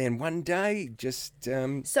 Yeah, and then one day, just...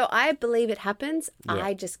 So I believe it happens. Yeah.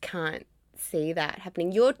 I just can't see that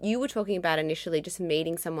happening. You were talking about initially just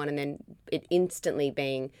meeting someone and then it instantly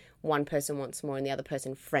being one person wants more and the other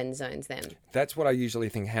person friend zones them. That's what I usually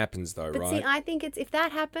think happens, though, But right? see, I think if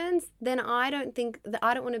that happens, then I don't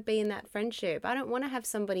want to be in that friendship. I don't want to have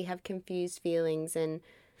somebody have confused feelings and...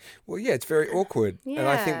 Well, yeah, it's very awkward. And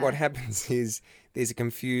I think Yeah. what happens is there's a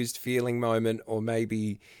confused feeling moment, or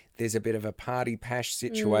maybe there's a bit of a party pash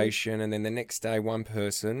situation, and then the next day one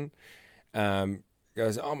person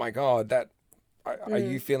goes, oh my God, are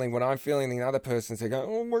you feeling what I'm feeling? The other person's going,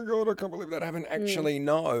 oh my God, I can't believe that happened. Actually,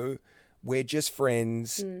 no, we're just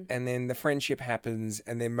friends. And then the friendship happens,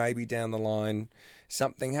 and then maybe down the line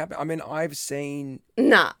something happens. I mean, I've seen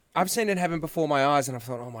it happen before my eyes, and I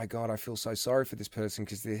thought, oh my God, I feel so sorry for this person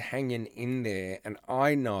because they're hanging in there, and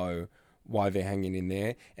I know why they're hanging in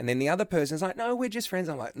there. And then the other person's like, no, we're just friends.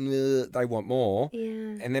 I'm like, they want more.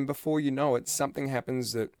 Yeah. And then before you know it, something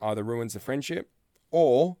happens that either ruins the friendship,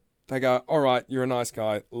 or they go, all right, you're a nice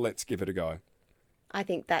guy, let's give it a go. I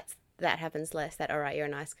think that happens less. That, all right, you're a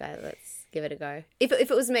nice guy, let's give it a go. If it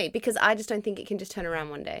was me, because I just don't think it can just turn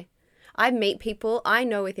around one day. I meet people, I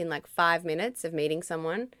know within like 5 minutes of meeting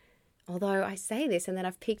someone, although I say this and then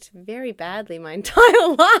I've picked very badly my entire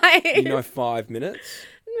life. 5 minutes?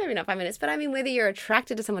 Maybe not 5 minutes, but I mean whether you're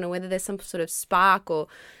attracted to someone or whether there's some sort of spark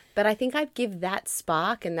but I think I'd give that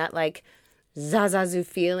spark and that like zazazu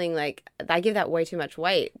feeling, like I give that way too much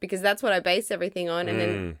weight because that's what I base everything on, and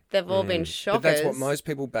then they've all been shockers. But that's what most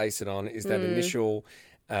people base it on, is that initial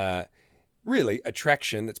really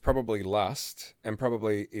attraction that's probably lust and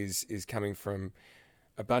probably is coming from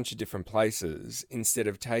a bunch of different places, instead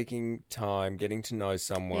of taking time, getting to know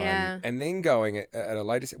someone, and then going at a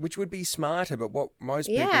later stage, which would be smarter. But what most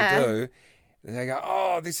people do, they go,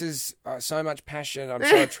 oh, this is so much passion, I'm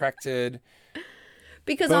so attracted.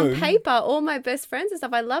 Because Boom. on paper, all my best friends and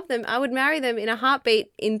stuff, I love them. I would marry them in a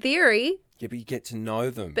heartbeat in theory, Yeah, but you get to know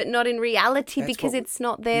them. but not in reality That's because what- it's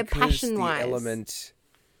not there because passion-wise. the element,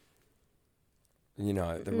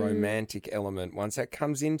 the romantic element, once that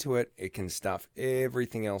comes into it, it can stuff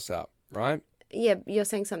everything else up, right? Yeah, you're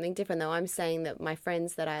saying something different though. I'm saying that my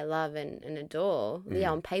friends that I love and adore, yeah,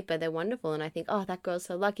 on paper they're wonderful, and I think, oh, that girl's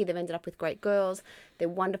so lucky. They've ended up with great girls. They're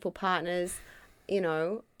wonderful partners.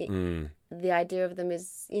 The idea of them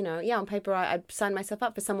is, on paper I'd sign myself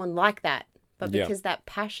up for someone like that, but Yeah. because that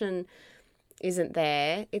passion isn't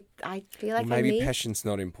there, I feel like Maybe I need. passion's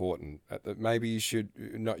not important. Maybe you should,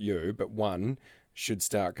 not you, but one should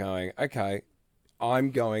start going, okay,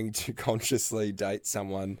 I'm going to consciously date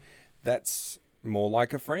someone that's more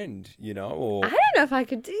like a friend, or... I don't know if I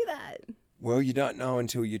could do that. Well, you don't know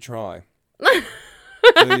until you try. Do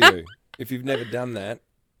you? If you've never done that,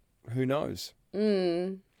 who knows?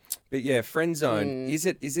 But yeah, friend zone, is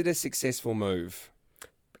it a successful move?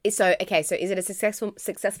 So is it a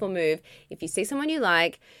successful move if you see someone you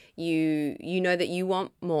like, you know that you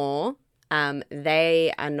want more,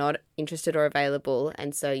 they are not interested or available,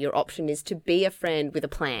 and so your option is to be a friend with a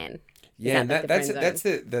plan. Yeah, and that's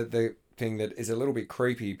the thing that is a little bit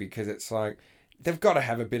creepy, because it's like they've got to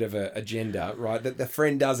have a bit of an agenda, right, that the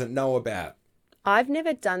friend doesn't know about. I've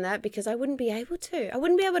never done that because I wouldn't be able to. I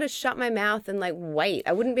wouldn't be able to shut my mouth and wait.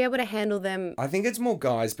 I wouldn't be able to handle them. I think it's more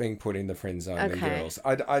guys being put in the friend zone than girls.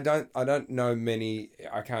 I don't know many.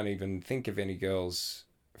 I can't even think of any girls,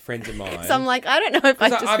 friends of mine. So I'm like, I don't know if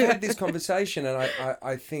I've had this conversation, and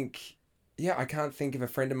I think, I can't think of a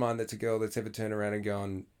friend of mine that's a girl that's ever turned around and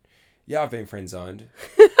gone, yeah, I've been friend zoned.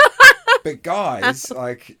 But guys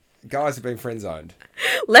have been friend zoned.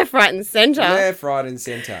 Left, right, and centre. Left, right, and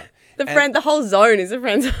centre. The whole zone is a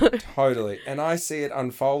friend zone. Totally. And I see it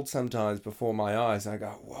unfold sometimes before my eyes. I go,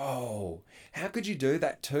 whoa, how could you do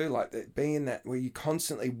that too? Like being that where you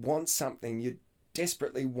constantly want something, you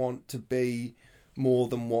desperately want to be more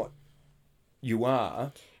than what you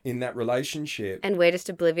are in that relationship. And we're just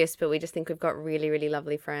oblivious, but we just think we've got really, really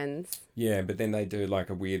lovely friends. Yeah, but then they do like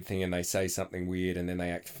a weird thing and they say something weird and then they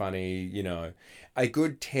act funny, A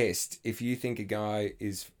good test, if you think a guy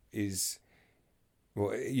is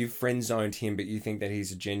well, you've friend zoned him, but you think that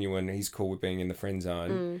he's he's cool with being in the friend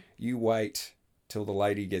zone. You wait till the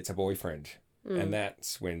lady gets a boyfriend, and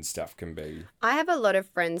that's when stuff can be. I have a lot of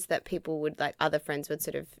friends that people would other friends would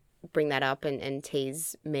sort of bring that up and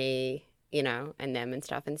tease me, and them and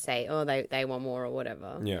stuff and say, oh, they want more or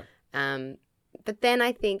whatever. Yeah. But then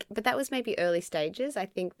I think, but that was maybe early stages. I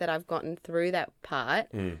think that I've gotten through that part,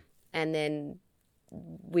 and then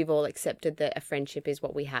we've all accepted that a friendship is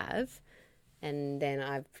what we have. And then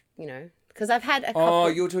I've, because I've had a couple... Oh,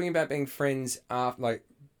 you're talking about being friends after,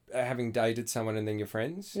 having dated someone and then you're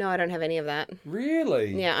friends? No, I don't have any of that.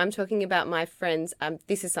 Really? Yeah, I'm talking about my friends.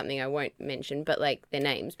 This is something I won't mention, but their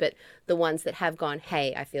names. But the ones that have gone,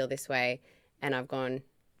 hey, I feel this way, and I've gone,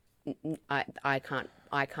 I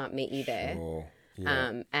can't meet you there. Sure.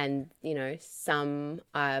 Yeah. And some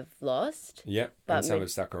I've lost. Yep. But and some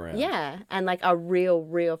have stuck around. Yeah, and are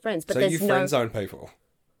real friends. But so there's you friend zone people.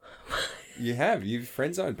 You've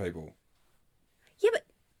friend zoned people.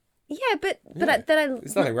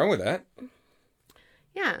 There's nothing wrong with that.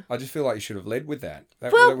 Yeah. I just feel like you should have led with that.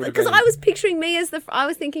 Because I was picturing me as I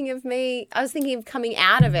was thinking of coming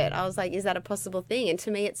out of it. I was like, is that a possible thing? And to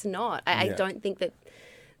me, it's not. I don't think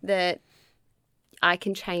that I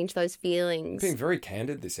can change those feelings. Being very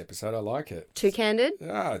candid this episode. I like it. Too candid?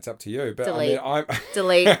 It's up to you. But Delete. I'm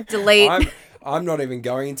Delete. I'm not even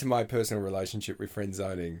going into my personal relationship with friend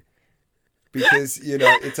zoning. Because,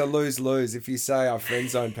 it's a lose-lose. If you say I friend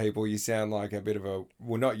zone people, you sound like a bit of a...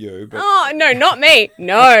 Well, not you, but... Oh, no, not me.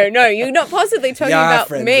 No, you're not possibly talking about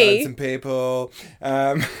friend me. zone some people.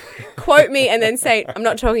 Quote me and then say, I'm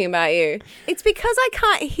not talking about you. It's because I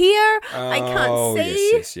can't hear, I can't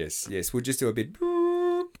see. Yes. We'll just do a bit...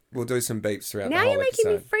 We'll do some beeps throughout the now whole you're making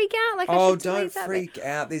episode. me freak out. Don't freak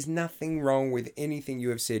out. There's nothing wrong with anything you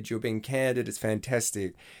have said. You're being candid. It's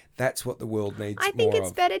fantastic. That's what the world needs more of. I think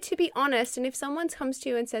it's better to be honest. And if someone comes to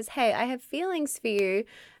you and says, hey, I have feelings for you,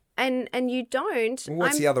 and you don't... Well,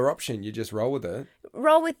 what's the other option? You just roll with it.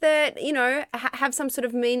 Roll with it, have some sort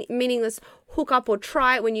of meaningless hookup or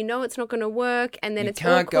try it when you know it's not going to work, and then it's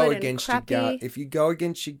awkward and crappy. You can't go against your gut. If you go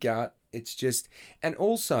against your gut, it's just... And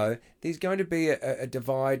also, there's going to be a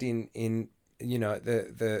divide in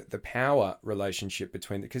the power relationship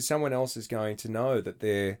between... Because someone else is going to know that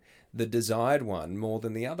they're the desired one more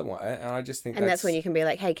than the other one. And I just think that's when you can be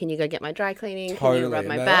like, hey, can you go get my dry cleaning? Totally. Can you rub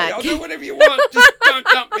my Like, back? I'll do whatever you want. Just Don't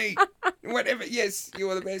dump me. Whatever. Yes, you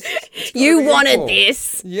are the best. You wanted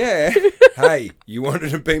this. Yeah. Hey, you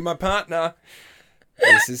wanted to be my partner.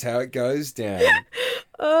 This is how it goes down.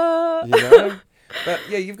 You know? But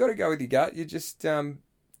yeah, you've got to go with your gut. You just,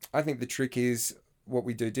 I think the trick is what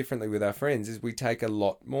we do differently with our friends is we take a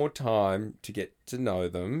lot more time to get to know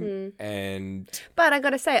them. But I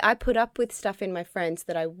got to say, I put up with stuff in my friends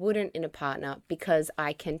that I wouldn't in a partner because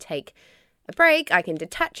I can take a break. I can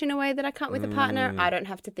detach in a way that I can't with a partner. I don't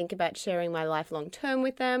have to think about sharing my life long term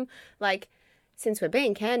with them. Like, since we're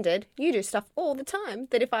being candid, you do stuff all the time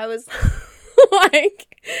that if I was like,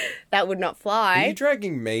 that would not fly. Are you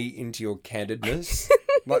dragging me into your candidness?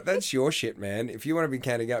 Like, that's your shit, man. If you want to be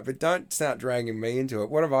candid, go, but don't start dragging me into it.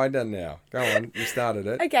 What have I done now? Go on, you started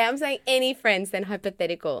it. Okay, I'm saying any friends, then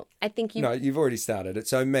hypothetical. I think you... No, you've already started it.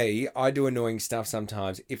 So me, I do annoying stuff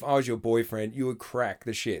sometimes. If I was your boyfriend, you would crack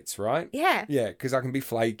the shits, right? Yeah. Yeah, because I can be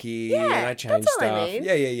flaky and I change that's all stuff. I mean.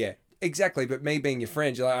 Yeah. Exactly, but me being your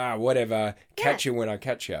friend, you're like, whatever, catch you when I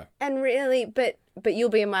catch you. And really, but you'll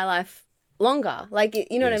be in my life longer. Like,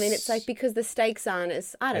 you know what I mean? It's Yes. like because the stakes aren't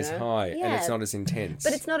as, I don't As know. high, and it's not as intense.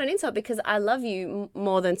 But it's not an insult because I love you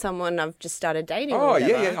more than someone I've just started dating. Oh, or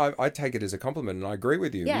yeah. I take it as a compliment, and I agree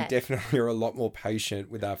with you. Yeah. We definitely are a lot more patient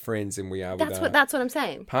with our friends than we are with That's what I'm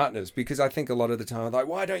saying. partners. Because I think a lot of the time, like,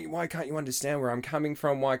 why can't you understand where I'm coming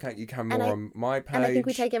from? Why can't you come more on my page? And I think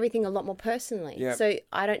we take everything a lot more personally. Yep. So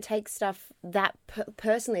I don't take stuff that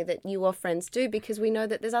personally that you or friends do because we know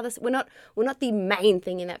that there's others. We're not the main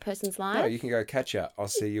thing in that person's life. No, you can go catch up. I'll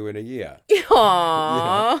see you in a year.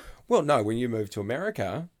 Aww. Well, no, when you move to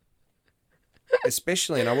America,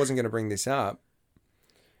 especially, and I wasn't going to bring this up,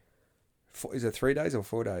 is it 3 days or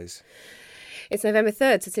 4 days? It's November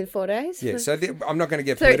 3rd, so it's in 4 days. Yeah, so I'm not going to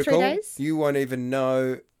get 3 political. days? You won't even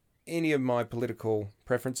know any of my political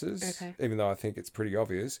preferences, Okay. even though I think it's pretty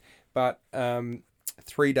obvious. But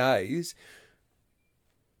 3 days,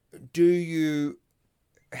 do you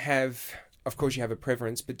have, of course you have a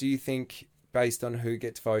preference, but do you think based on who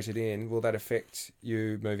gets voted in, will that affect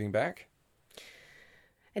you moving back?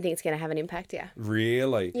 I think it's going to have an impact, yeah.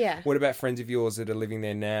 Really? Yeah. What about friends of yours that are living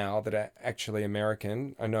there now that are actually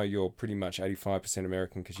American? I know you're pretty much 85%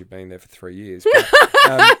 American because you've been there for 3 years.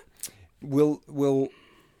 But,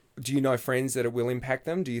 do you know friends that it will impact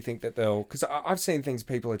them? Do you think that they'll... Because I've seen things,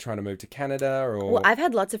 people are trying to move to Canada or... Well, I've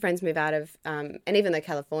had lots of friends move out of... and even though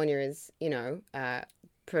California is,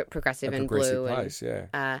 progressive and blue. Place,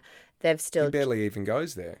 yeah. They've still... He barely even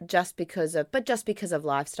goes there. Just because of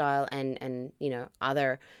lifestyle and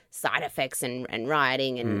other side effects and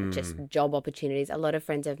rioting and just job opportunities. A lot of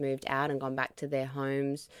friends have moved out and gone back to their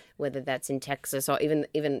homes, whether that's in Texas or even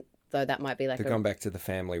though that might be like... They've gone back to the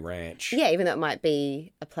family ranch. Yeah, even though it might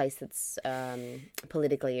be a place that's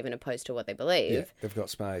politically even opposed to what they believe. Yeah, they've got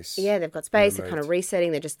space. Yeah, they've got space. They're kind of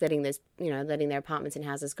resetting. They're just letting their apartments and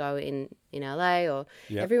houses go in LA, or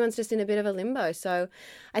everyone's just in a bit of a limbo. So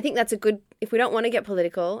I think that's a good, if we don't want to get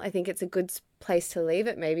political, I think it's a good place to leave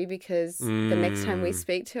it maybe because the next time we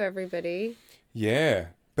speak to everybody. Yeah.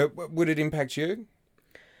 But would it impact you?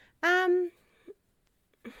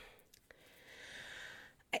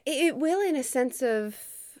 It will in a sense of,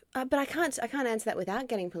 but I can't answer that without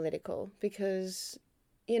getting political because,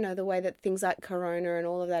 the way that things like Corona and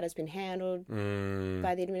all of that has been handled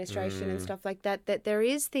by the administration and stuff like that, that there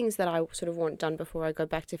is things that I sort of want done before I go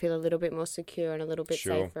back to feel a little bit more secure and a little bit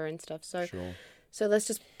safer and stuff. So, so let's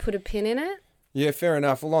just put a pin in it. Yeah, fair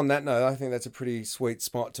enough. Well, on that note, I think that's a pretty sweet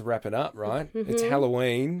spot to wrap it up, right? Mm-hmm. It's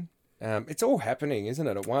Halloween. It's all happening, isn't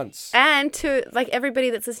it, at once? And to, everybody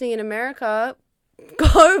that's listening in America...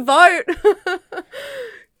 Go vote.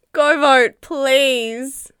 Go vote,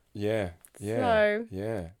 please. Yeah.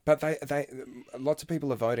 But they lots of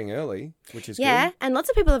people are voting early, which is good. Yeah, and lots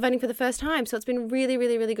of people are voting for the first time, so it's been really,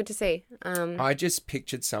 really, really good to see. I just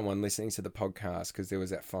pictured someone listening to the podcast because there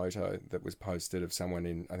was that photo that was posted of someone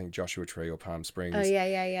in, I think, Joshua Tree or Palm Springs. Oh,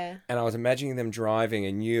 yeah. And I was imagining them driving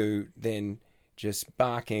and you then... just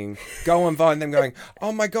barking, go and vote, and them going,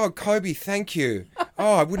 oh my God, Kobe, thank you.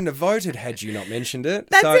 Oh, I wouldn't have voted had you not mentioned it.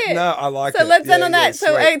 That's it. No, I like it. So let's end on that.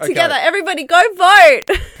 So sweet. together, Okay. Everybody go vote.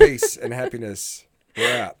 Peace and happiness.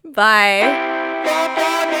 We're out. Bye.